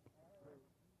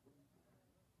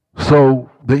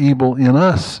 So the evil in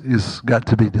us is got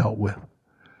to be dealt with.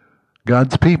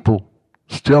 God's people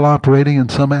still operating in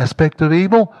some aspect of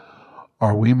evil?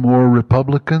 Are we more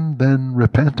Republican than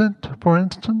repentant, for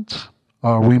instance?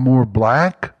 Are we more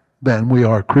black than we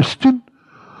are Christian?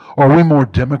 Are we more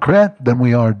Democrat than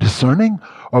we are discerning?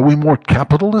 Are we more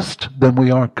capitalist than we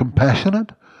are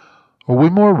compassionate? Are we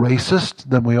more racist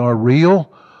than we are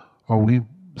real? Are we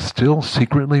still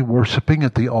secretly worshiping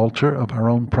at the altar of our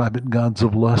own private gods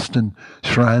of lust and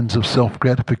shrines of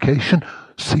self-gratification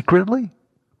secretly?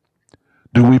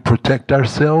 Do we protect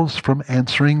ourselves from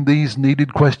answering these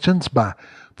needed questions by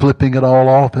flipping it all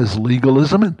off as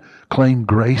legalism and claim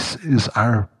grace is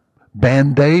our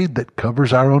Band-Aid that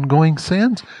covers our ongoing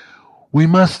sins? We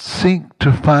must seek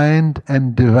to find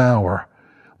and devour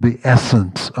the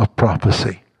essence of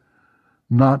prophecy,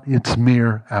 not its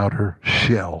mere outer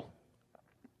shell.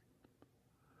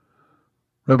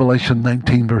 Revelation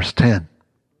 19 verse 10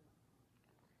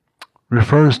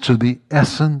 refers to the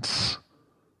essence,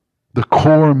 the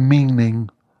core meaning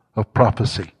of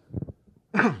prophecy.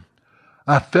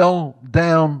 I fell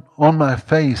down on my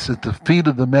face at the feet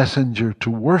of the messenger to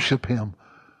worship him,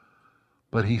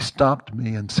 but he stopped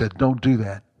me and said, don't do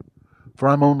that, for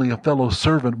I'm only a fellow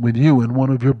servant with you and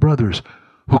one of your brothers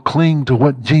who cling to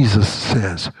what Jesus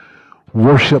says.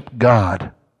 Worship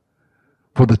God.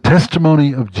 For the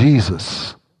testimony of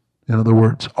Jesus, in other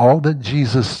words, all that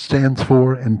Jesus stands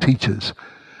for and teaches,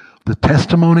 the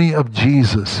testimony of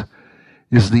Jesus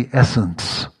is the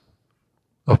essence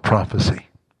of prophecy.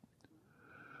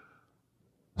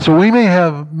 So we may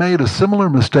have made a similar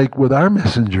mistake with our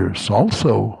messengers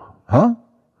also, huh?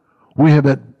 We have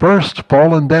at first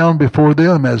fallen down before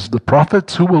them as the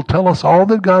prophets who will tell us all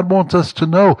that God wants us to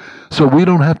know so we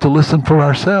don't have to listen for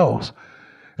ourselves.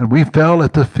 And we fell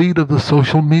at the feet of the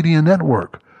social media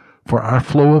network for our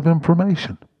flow of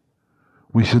information.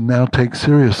 We should now take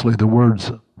seriously the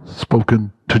words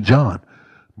spoken to John.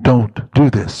 Don't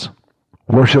do this.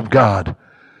 Worship God.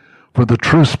 For the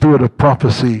true spirit of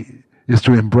prophecy is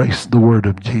to embrace the word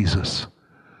of Jesus.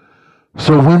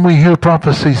 So when we hear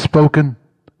prophecy spoken,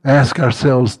 ask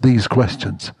ourselves these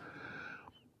questions.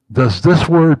 Does this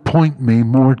word point me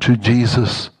more to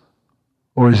Jesus,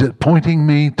 or is it pointing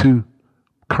me to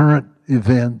current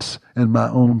events and my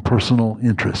own personal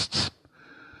interests?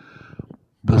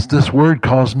 Does this word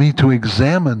cause me to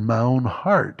examine my own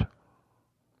heart?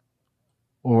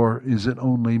 Or is it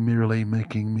only merely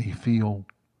making me feel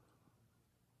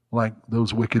like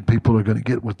those wicked people are going to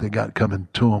get what they got coming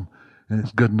to them and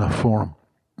it's good enough for them?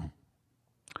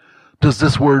 Does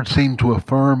this word seem to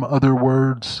affirm other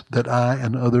words that I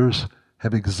and others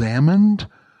have examined?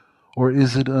 Or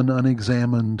is it an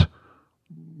unexamined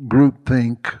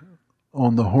groupthink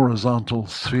on the horizontal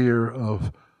sphere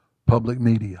of public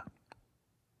media?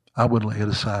 I would lay it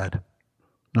aside,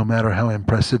 no matter how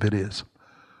impressive it is,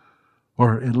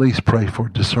 or at least pray for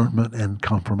discernment and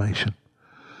confirmation.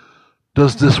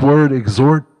 Does this word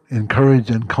exhort, encourage,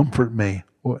 and comfort me?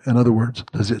 Or, in other words,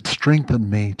 does it strengthen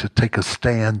me to take a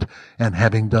stand and,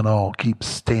 having done all, keep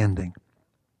standing?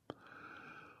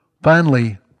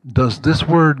 Finally, does this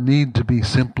word need to be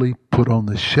simply put on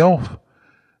the shelf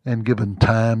and given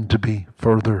time to be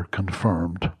further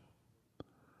confirmed?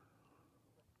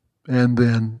 And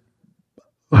then,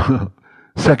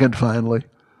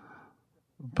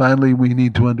 finally, we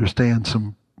need to understand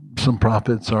some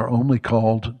prophets are only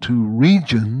called to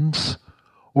regions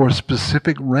or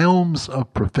specific realms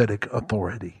of prophetic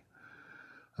authority.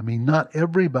 I mean, not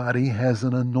everybody has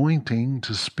an anointing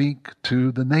to speak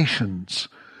to the nations.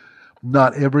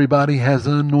 Not everybody has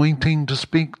an anointing to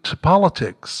speak to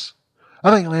politics.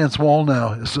 I think Lance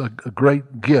Wallnau is a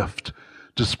great gift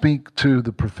to speak to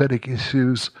the prophetic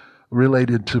issues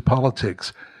related to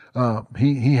politics.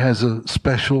 He has a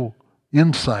special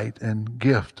insight and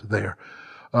gift there.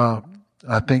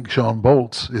 I think Sean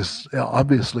Boltz is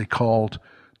obviously called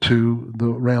to the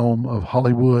realm of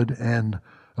Hollywood and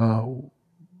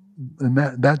in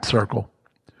that circle.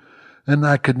 And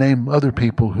I could name other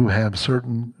people who have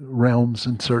certain realms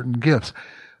and certain gifts.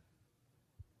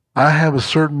 I have a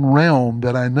certain realm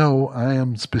that I know I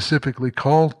am specifically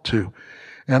called to.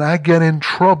 And I get in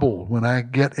trouble when I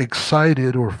get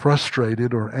excited or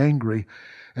frustrated or angry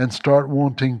and start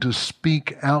wanting to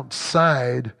speak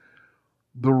outside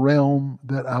the realm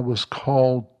that I was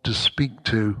called to speak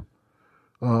to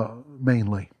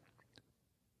mainly.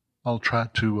 I'll try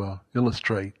to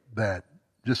illustrate that.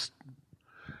 Just,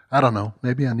 I don't know,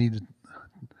 maybe I need to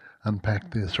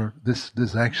unpack this, or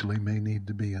this actually may need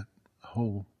to be a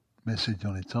whole message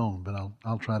on its own, but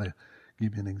I'll try to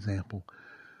give you an example.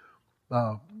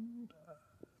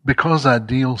 Because I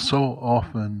deal so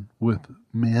often with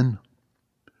men,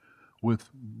 with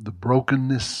the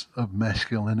brokenness of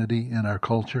masculinity in our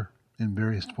culture in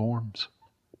various forms,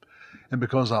 and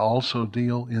because I also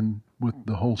deal with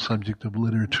the whole subject of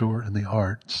literature and the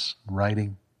arts,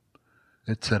 writing,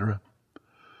 etc.,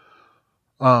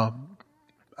 I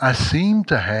seem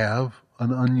to have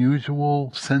an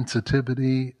unusual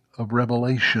sensitivity of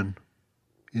revelation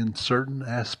in certain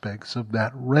aspects of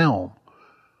that realm.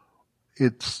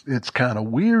 It's kind of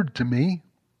weird to me,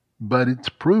 but it's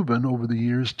proven over the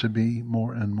years to be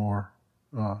more and more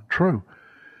true.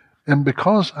 And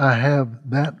because I have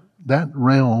that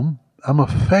realm, I'm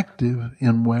effective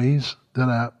in ways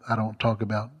that I don't talk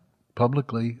about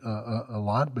publicly a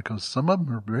lot, because some of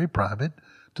them are very private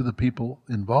to the people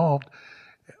involved,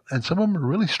 and some of them are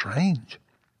really strange.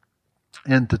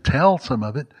 And to tell some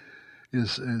of it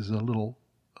is a little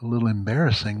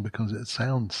embarrassing because it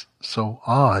sounds so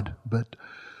odd. But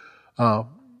I've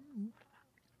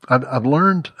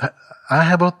learned I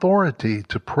have authority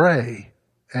to pray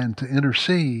and to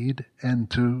intercede and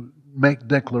to make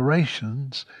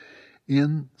declarations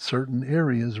in certain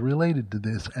areas related to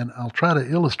this. And I'll try to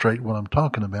illustrate what I'm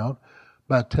talking about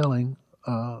by telling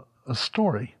a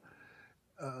story.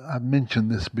 I've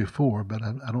mentioned this before, but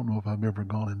I don't know if I've ever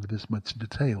gone into this much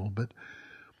detail. But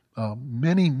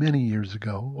many, many years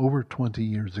ago, over 20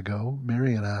 years ago,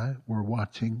 Mary and I were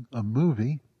watching a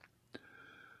movie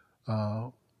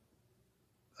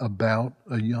about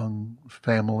a young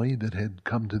family that had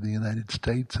come to the United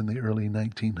States in the early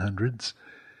 1900s.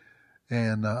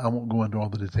 And I won't go into all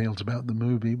the details about the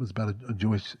movie. It was about a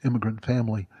Jewish immigrant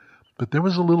family. But there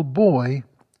was a little boy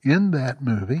in that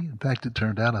movie. In fact, it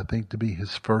turned out, I think, to be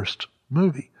his first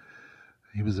movie.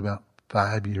 He was about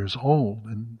 5 years old.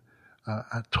 And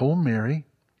I told Mary,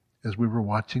 as we were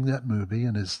watching that movie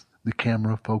and as the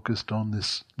camera focused on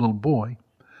this little boy,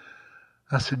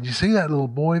 I said, "You see that little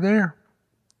boy there?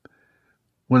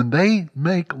 When they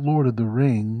make Lord of the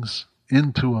Rings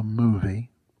into a movie,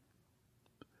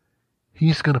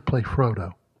 he's going to play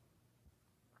Frodo."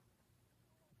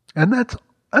 And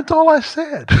that's all I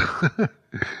said.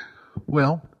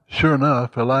 Well, sure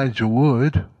enough, Elijah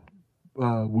Wood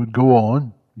would go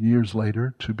on years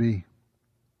later to be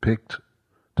picked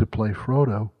to play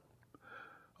Frodo.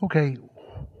 Okay,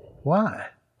 why?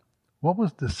 What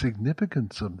was the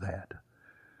significance of that?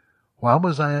 Why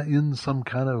was I in some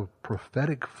kind of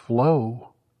prophetic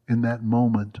flow in that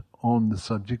moment on the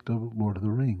subject of Lord of the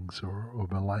Rings or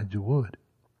of Elijah Wood,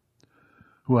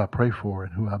 who I pray for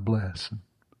and who I bless?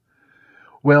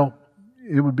 Well,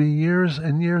 it would be years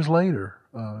and years later,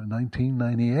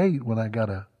 1998, when I got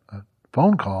a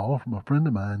phone call from a friend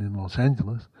of mine in Los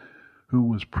Angeles who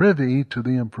was privy to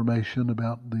the information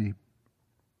about the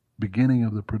beginning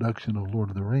of the production of Lord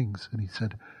of the Rings. And he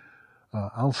said,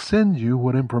 I'll send you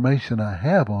what information I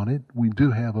have on it. We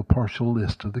do have a partial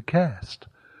list of the cast.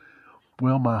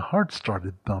 Well, my heart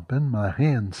started thumping. My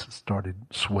hands started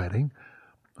sweating.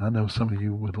 I know some of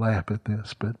you would laugh at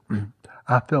this, but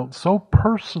I felt so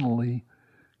personally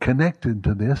connected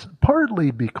to this,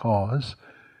 partly because,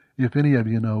 if any of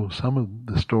you know some of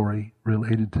the story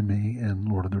related to me and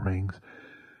Lord of the Rings,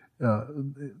 the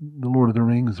Lord of the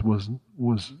Rings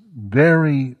was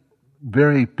very,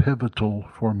 very pivotal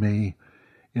for me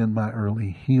in my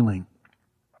early healing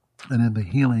and in the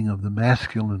healing of the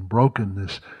masculine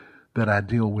brokenness that I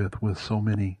deal with so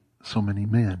many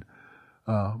men.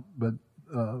 But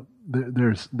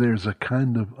there's a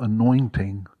kind of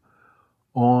anointing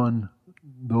on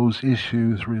those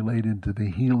issues related to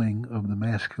the healing of the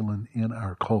masculine in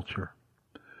our culture,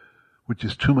 which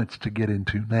is too much to get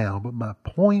into now. But my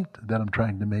point that I'm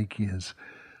trying to make is,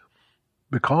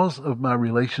 because of my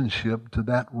relationship to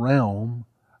that realm,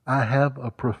 I have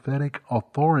a prophetic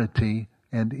authority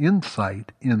and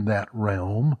insight in that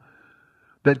realm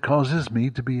that causes me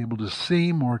to be able to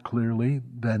see more clearly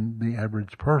than the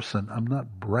average person. I'm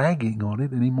not bragging on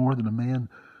it any more than a man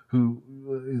who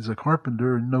is a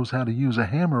carpenter and knows how to use a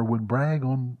hammer would brag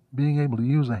on being able to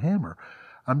use a hammer.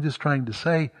 I'm just trying to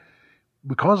say,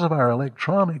 because of our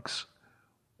electronics,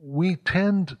 we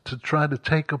tend to try to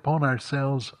take upon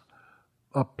ourselves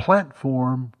a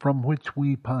platform from which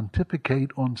we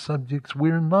pontificate on subjects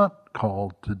we're not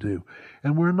called to do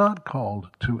and we're not called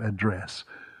to address.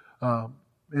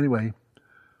 Anyway,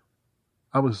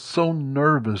 I was so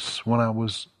nervous when I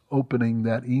was opening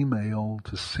that email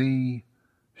to see,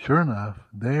 sure enough,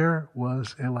 there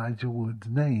was Elijah Wood's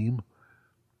name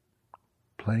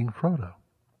playing Frodo.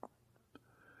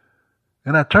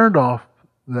 And I turned off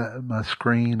my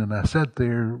screen and I sat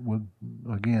there with,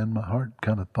 again, my heart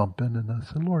kind of thumping, and I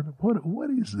said, Lord, what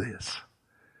is this?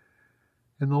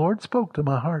 And the Lord spoke to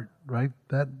my heart right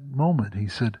that moment. He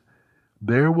said,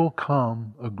 there will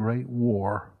come a great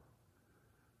war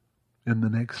in the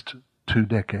next 2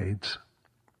 decades.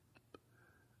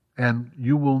 And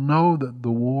you will know that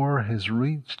the war has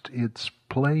reached its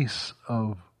place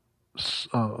of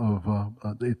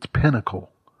its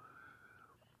pinnacle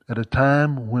at a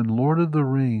time when Lord of the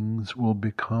Rings will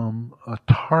become a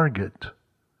target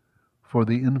for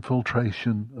the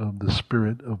infiltration of the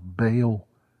spirit of Baal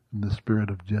and the spirit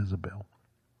of Jezebel.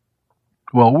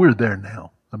 Well, we're there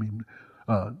now. I mean,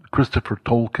 Christopher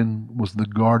Tolkien was the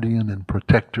guardian and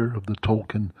protector of the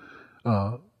Tolkien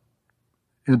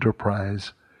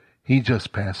enterprise. He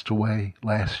just passed away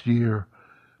last year.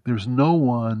 There's no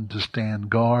one to stand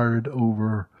guard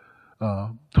over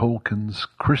Tolkien's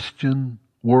Christian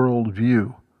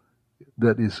worldview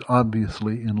that is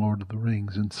obviously in Lord of the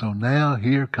Rings. And so now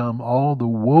here come all the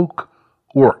woke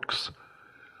orcs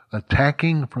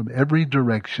attacking from every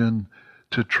direction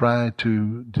to try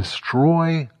to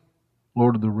destroy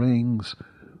Lord of the Rings,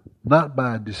 not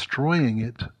by destroying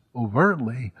it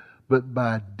overtly, but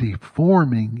by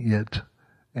deforming it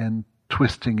and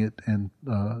twisting it and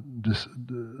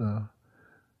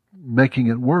making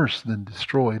it worse than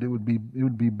destroy it. It would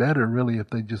be better really if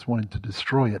they just wanted to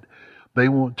destroy it. They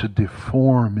want to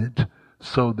deform it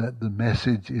so that the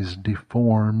message is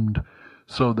deformed,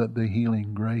 so that the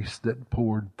healing grace that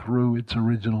poured through its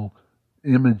original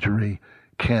imagery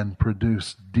can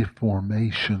produce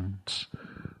deformations.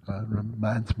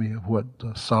 Reminds me of what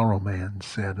Saruman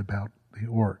said about the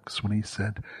orcs when he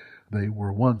said they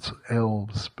were once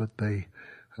elves, but they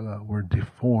were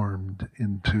deformed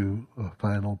into a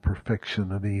final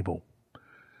perfection of evil.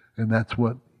 And that's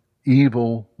what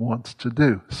evil wants to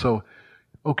do. So,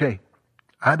 okay,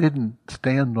 I didn't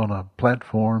stand on a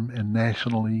platform and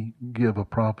nationally give a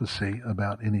prophecy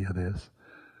about any of this.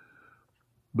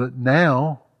 But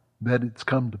now that it's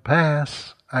come to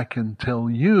pass, I can tell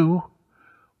you,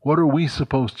 what are we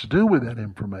supposed to do with that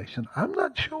information? I'm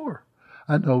not sure.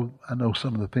 I know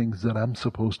some of the things that I'm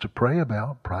supposed to pray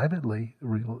about privately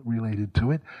related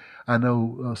to it. I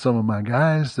know some of my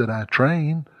guys that I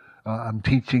train, I'm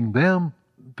teaching them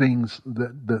things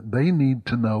that they need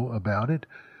to know about it.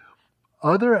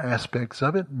 Other aspects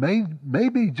of it may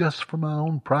be just for my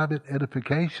own private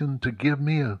edification, to give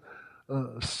me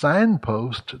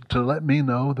signpost to let me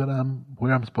know that I'm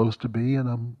where I'm supposed to be and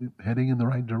I'm heading in the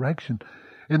right direction.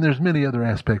 And there's many other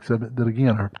aspects of it that,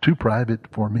 again, are too private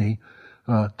for me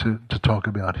to talk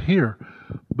about here.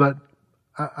 But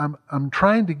I'm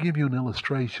trying to give you an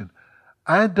illustration.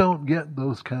 I don't get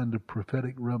those kind of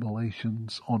prophetic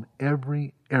revelations on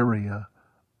every area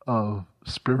of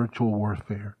spiritual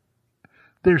warfare.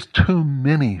 There's too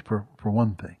many, for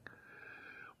one thing.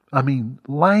 I mean,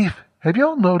 life, have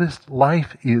y'all noticed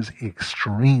life is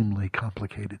extremely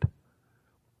complicated?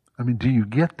 I mean, do you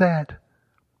get that?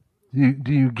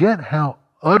 Do you get how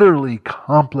utterly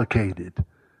complicated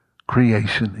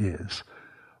creation is?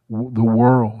 The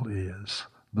world is.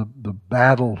 The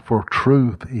battle for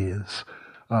truth is.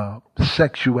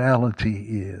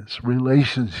 Sexuality is.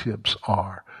 Relationships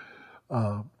are.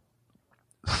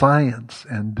 Science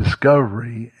and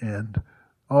discovery and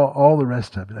all the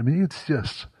rest of it. I mean, it's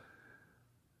just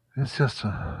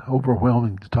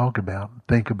overwhelming to talk about,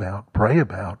 think about, pray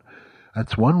about.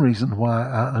 That's one reason why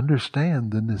I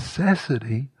understand the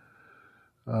necessity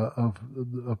of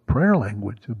prayer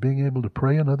language, of being able to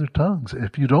pray in other tongues.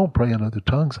 If you don't pray in other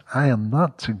tongues, I am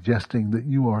not suggesting that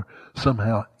you are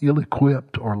somehow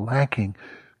ill-equipped or lacking.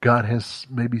 God has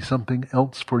maybe something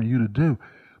else for you to do.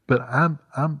 But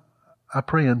I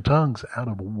pray in tongues out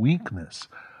of weakness.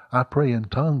 I pray in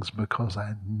tongues because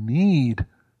I need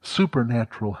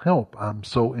supernatural help. I'm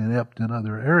so inept in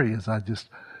other areas.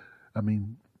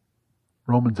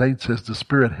 Romans 8 says the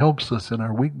Spirit helps us in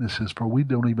our weaknesses, for we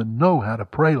don't even know how to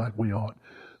pray like we ought.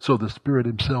 So the Spirit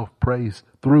Himself prays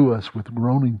through us with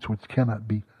groanings which cannot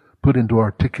be put into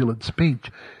articulate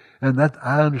speech. And that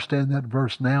I understand that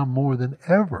verse now more than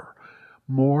ever.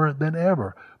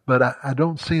 But I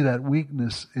don't see that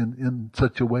weakness in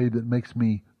such a way that makes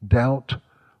me doubt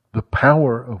the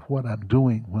power of what I'm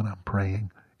doing when I'm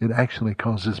praying. It actually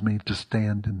causes me to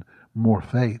stand in more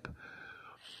faith.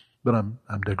 But I'm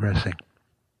digressing.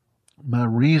 My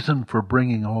reason for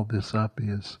bringing all this up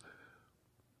is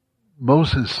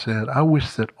Moses said, I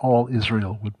wish that all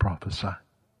Israel would prophesy.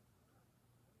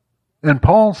 And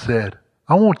Paul said,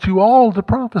 I want you all to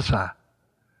prophesy.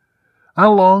 I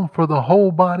long for the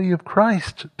whole body of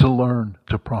Christ to learn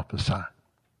to prophesy.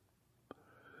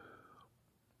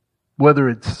 Whether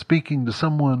it's speaking to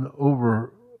someone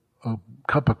over a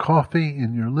cup of coffee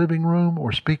in your living room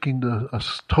or speaking to a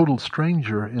total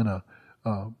stranger in a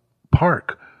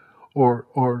park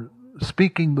or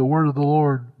speaking the word of the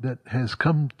Lord that has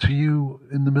come to you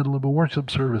in the middle of a worship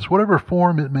service, whatever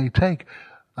form it may take,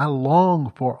 I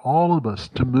long for all of us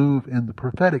to move in the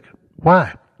prophetic.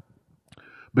 Why?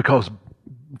 Because,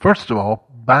 first of all,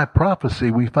 by prophecy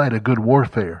we fight a good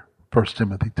warfare, 1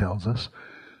 Timothy tells us.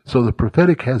 So the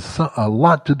prophetic has a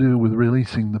lot to do with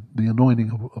releasing the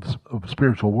anointing of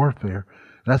spiritual warfare.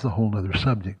 That's a whole other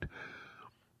subject.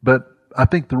 But I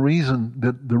think the reason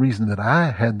that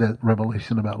I had that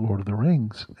revelation about Lord of the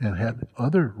Rings and had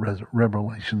other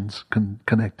revelations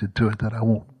connected to it that I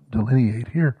won't delineate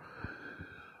here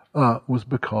was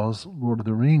because Lord of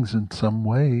the Rings in some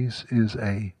ways is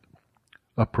a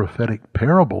prophetic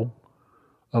parable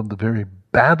of the very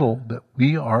battle that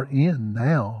we are in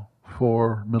now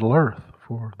for Middle Earth,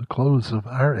 for the close of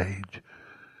our age,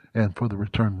 and for the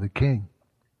return of the King.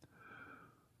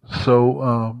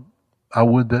 So I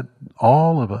would that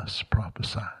all of us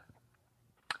prophesy.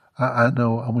 I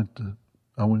know I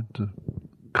went to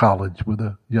college with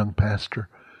a young pastor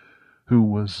who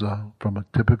was from a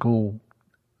typical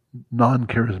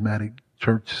non-charismatic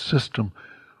church system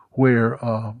where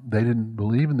they didn't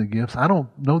believe in the gifts. I don't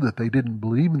know that they didn't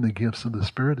believe in the gifts of the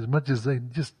Spirit as much as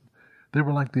they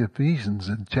were like the Ephesians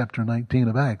in chapter 19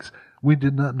 of Acts. We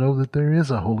did not know that there is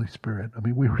a Holy Spirit. I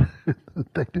mean,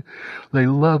 they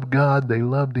loved God, they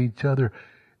loved each other.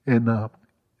 And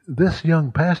this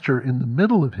young pastor, in the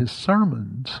middle of his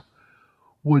sermons,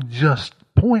 would just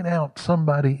point out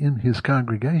somebody in his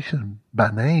congregation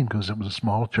by name, because it was a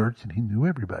small church and he knew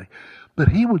everybody. But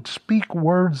he would speak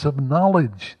words of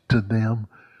knowledge to them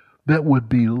that would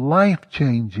be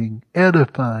life-changing,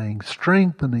 edifying,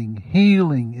 strengthening,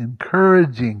 healing,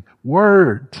 encouraging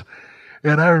words.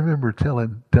 And I remember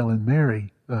telling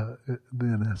Mary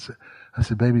then, I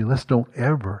said, baby, let's don't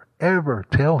ever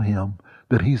tell him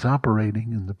that he's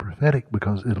operating in the prophetic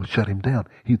because it'll shut him down.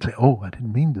 He'd say, oh, I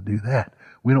didn't mean to do that.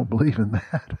 We don't believe in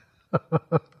that.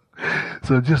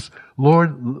 So just,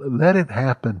 Lord, let it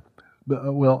happen.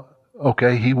 Well,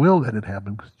 okay, He will let it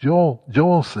happen, because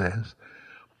Joel says,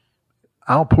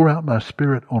 I'll pour out my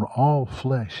Spirit on all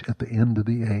flesh at the end of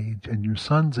the age, and your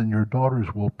sons and your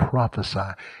daughters will prophesy,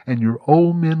 and your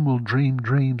old men will dream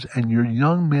dreams, and your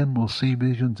young men will see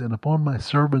visions, and upon my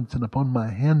servants and upon my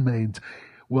handmaids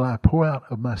will I pour out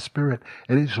of my Spirit,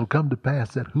 and it shall come to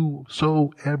pass that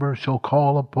whosoever shall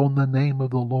call upon the name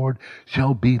of the Lord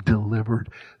shall be delivered.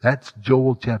 That's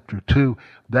Joel chapter 2.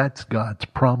 That's God's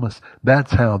promise.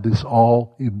 That's how this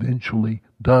all eventually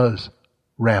does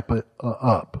wrap it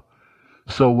up.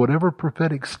 So whatever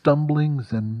prophetic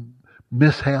stumblings and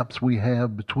mishaps we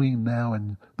have between now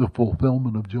and the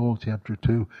fulfillment of Joel chapter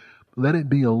 2, let it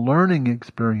be a learning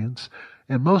experience.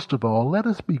 And most of all, let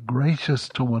us be gracious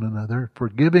to one another,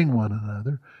 forgiving one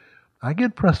another. I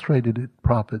get frustrated at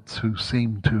prophets who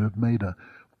seem to have made a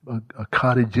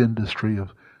cottage industry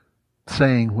of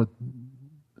saying what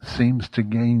seems to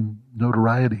gain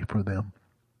notoriety for them.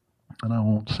 And I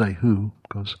won't say who,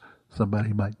 because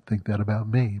somebody might think that about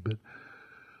me. But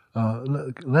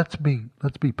let's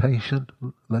be patient.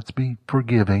 Let's be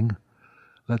forgiving.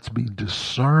 Let's be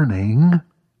discerning.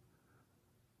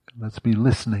 Let's be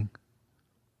listening.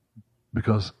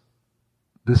 Because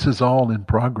this is all in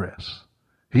progress.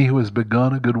 He who has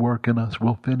begun a good work in us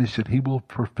will finish it. He will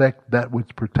perfect that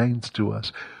which pertains to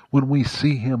us. When we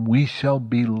see Him, we shall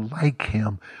be like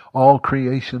Him. All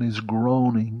creation is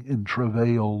groaning in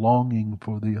travail, longing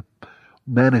for the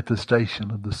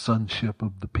manifestation of the sonship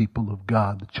of the people of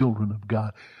God, the children of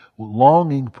God.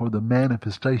 Longing for the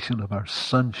manifestation of our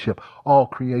sonship. All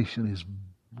creation is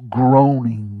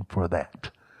groaning for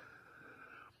that.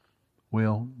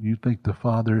 Well, you think the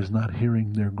Father is not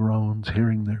hearing their groans,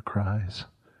 hearing their cries?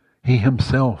 He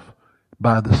Himself,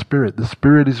 by the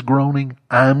Spirit is groaning,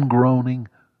 I'm groaning,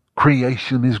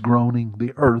 creation is groaning,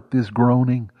 the earth is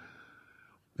groaning,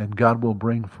 and God will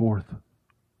bring forth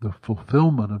the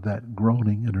fulfillment of that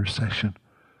groaning intercession.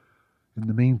 In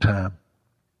the meantime,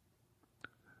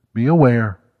 be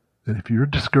aware that if you're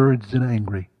discouraged and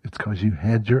angry, it's because you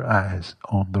had your eyes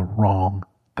on the wrong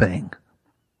thing.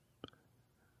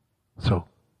 So,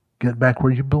 get back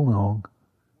where you belong.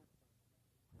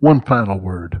 One final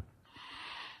word.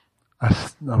 I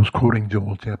was quoting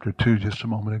Joel chapter 2 just a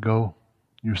moment ago.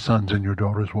 Your sons and your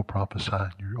daughters will prophesy.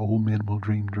 Your old men will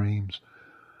dream dreams.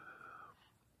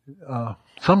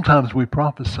 Sometimes we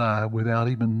prophesy without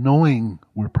even knowing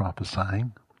we're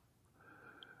prophesying.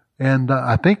 And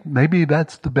I think maybe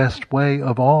that's the best way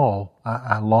of all.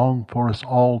 I long for us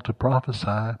all to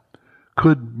prophesy.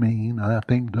 Could mean, and I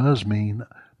think does mean,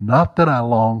 not that I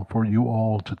long for you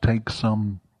all to take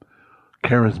some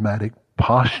charismatic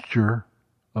posture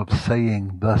of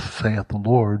saying, thus saith the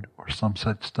Lord, or some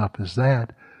such stuff as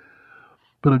that,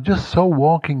 but of just so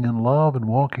walking in love and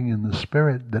walking in the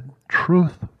Spirit that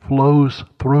truth flows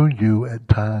through you at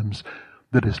times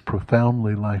that is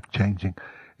profoundly life-changing.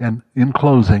 And in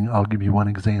closing, I'll give you one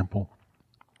example.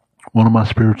 One of my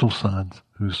spiritual sons,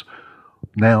 who's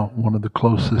now one of the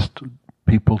closest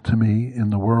people to me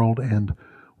in the world and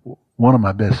one of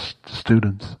my best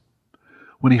students,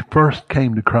 when he first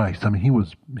came to Christ, I mean, he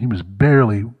was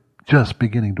barely just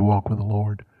beginning to walk with the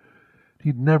Lord.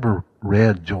 He'd never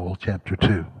read Joel chapter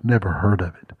 2, never heard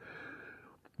of it.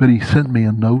 But he sent me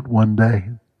a note one day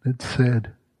that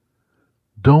said,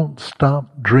 "Don't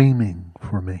stop dreaming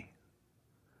for me.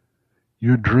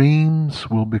 Your dreams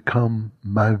will become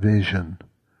my vision,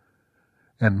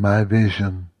 and my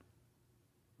vision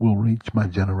will reach my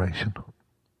generation."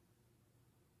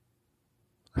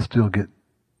 I still get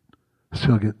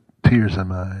tears in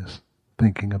my eyes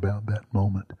thinking about that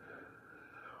moment.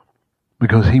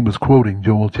 Because he was quoting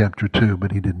Joel chapter 2,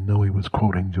 but he didn't know he was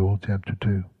quoting Joel chapter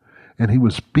 2. And he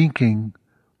was speaking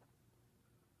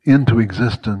into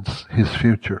existence his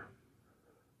future,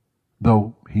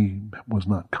 though he was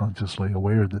not consciously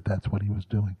aware that that's what he was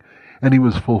doing. And he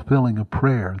was fulfilling a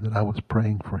prayer that I was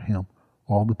praying for him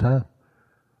all the time.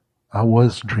 I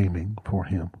was dreaming for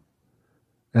him.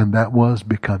 And that was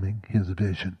becoming his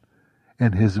vision.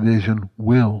 And his vision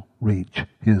will reach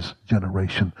his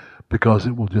generation, because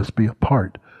it will just be a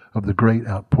part of the great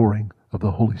outpouring of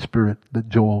the Holy Spirit that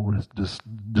Joel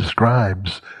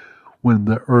describes, when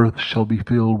the earth shall be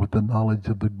filled with the knowledge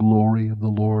of the glory of the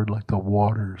Lord like the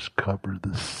waters cover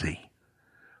the sea.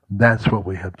 That's what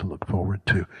we have to look forward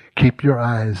to. Keep your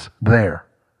eyes there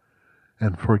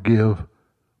and forgive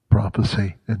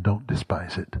prophecy and don't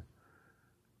despise it.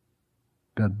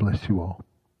 God bless you all.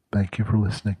 Thank you for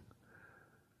listening.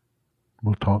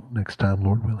 We'll talk next time,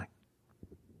 Lord willing.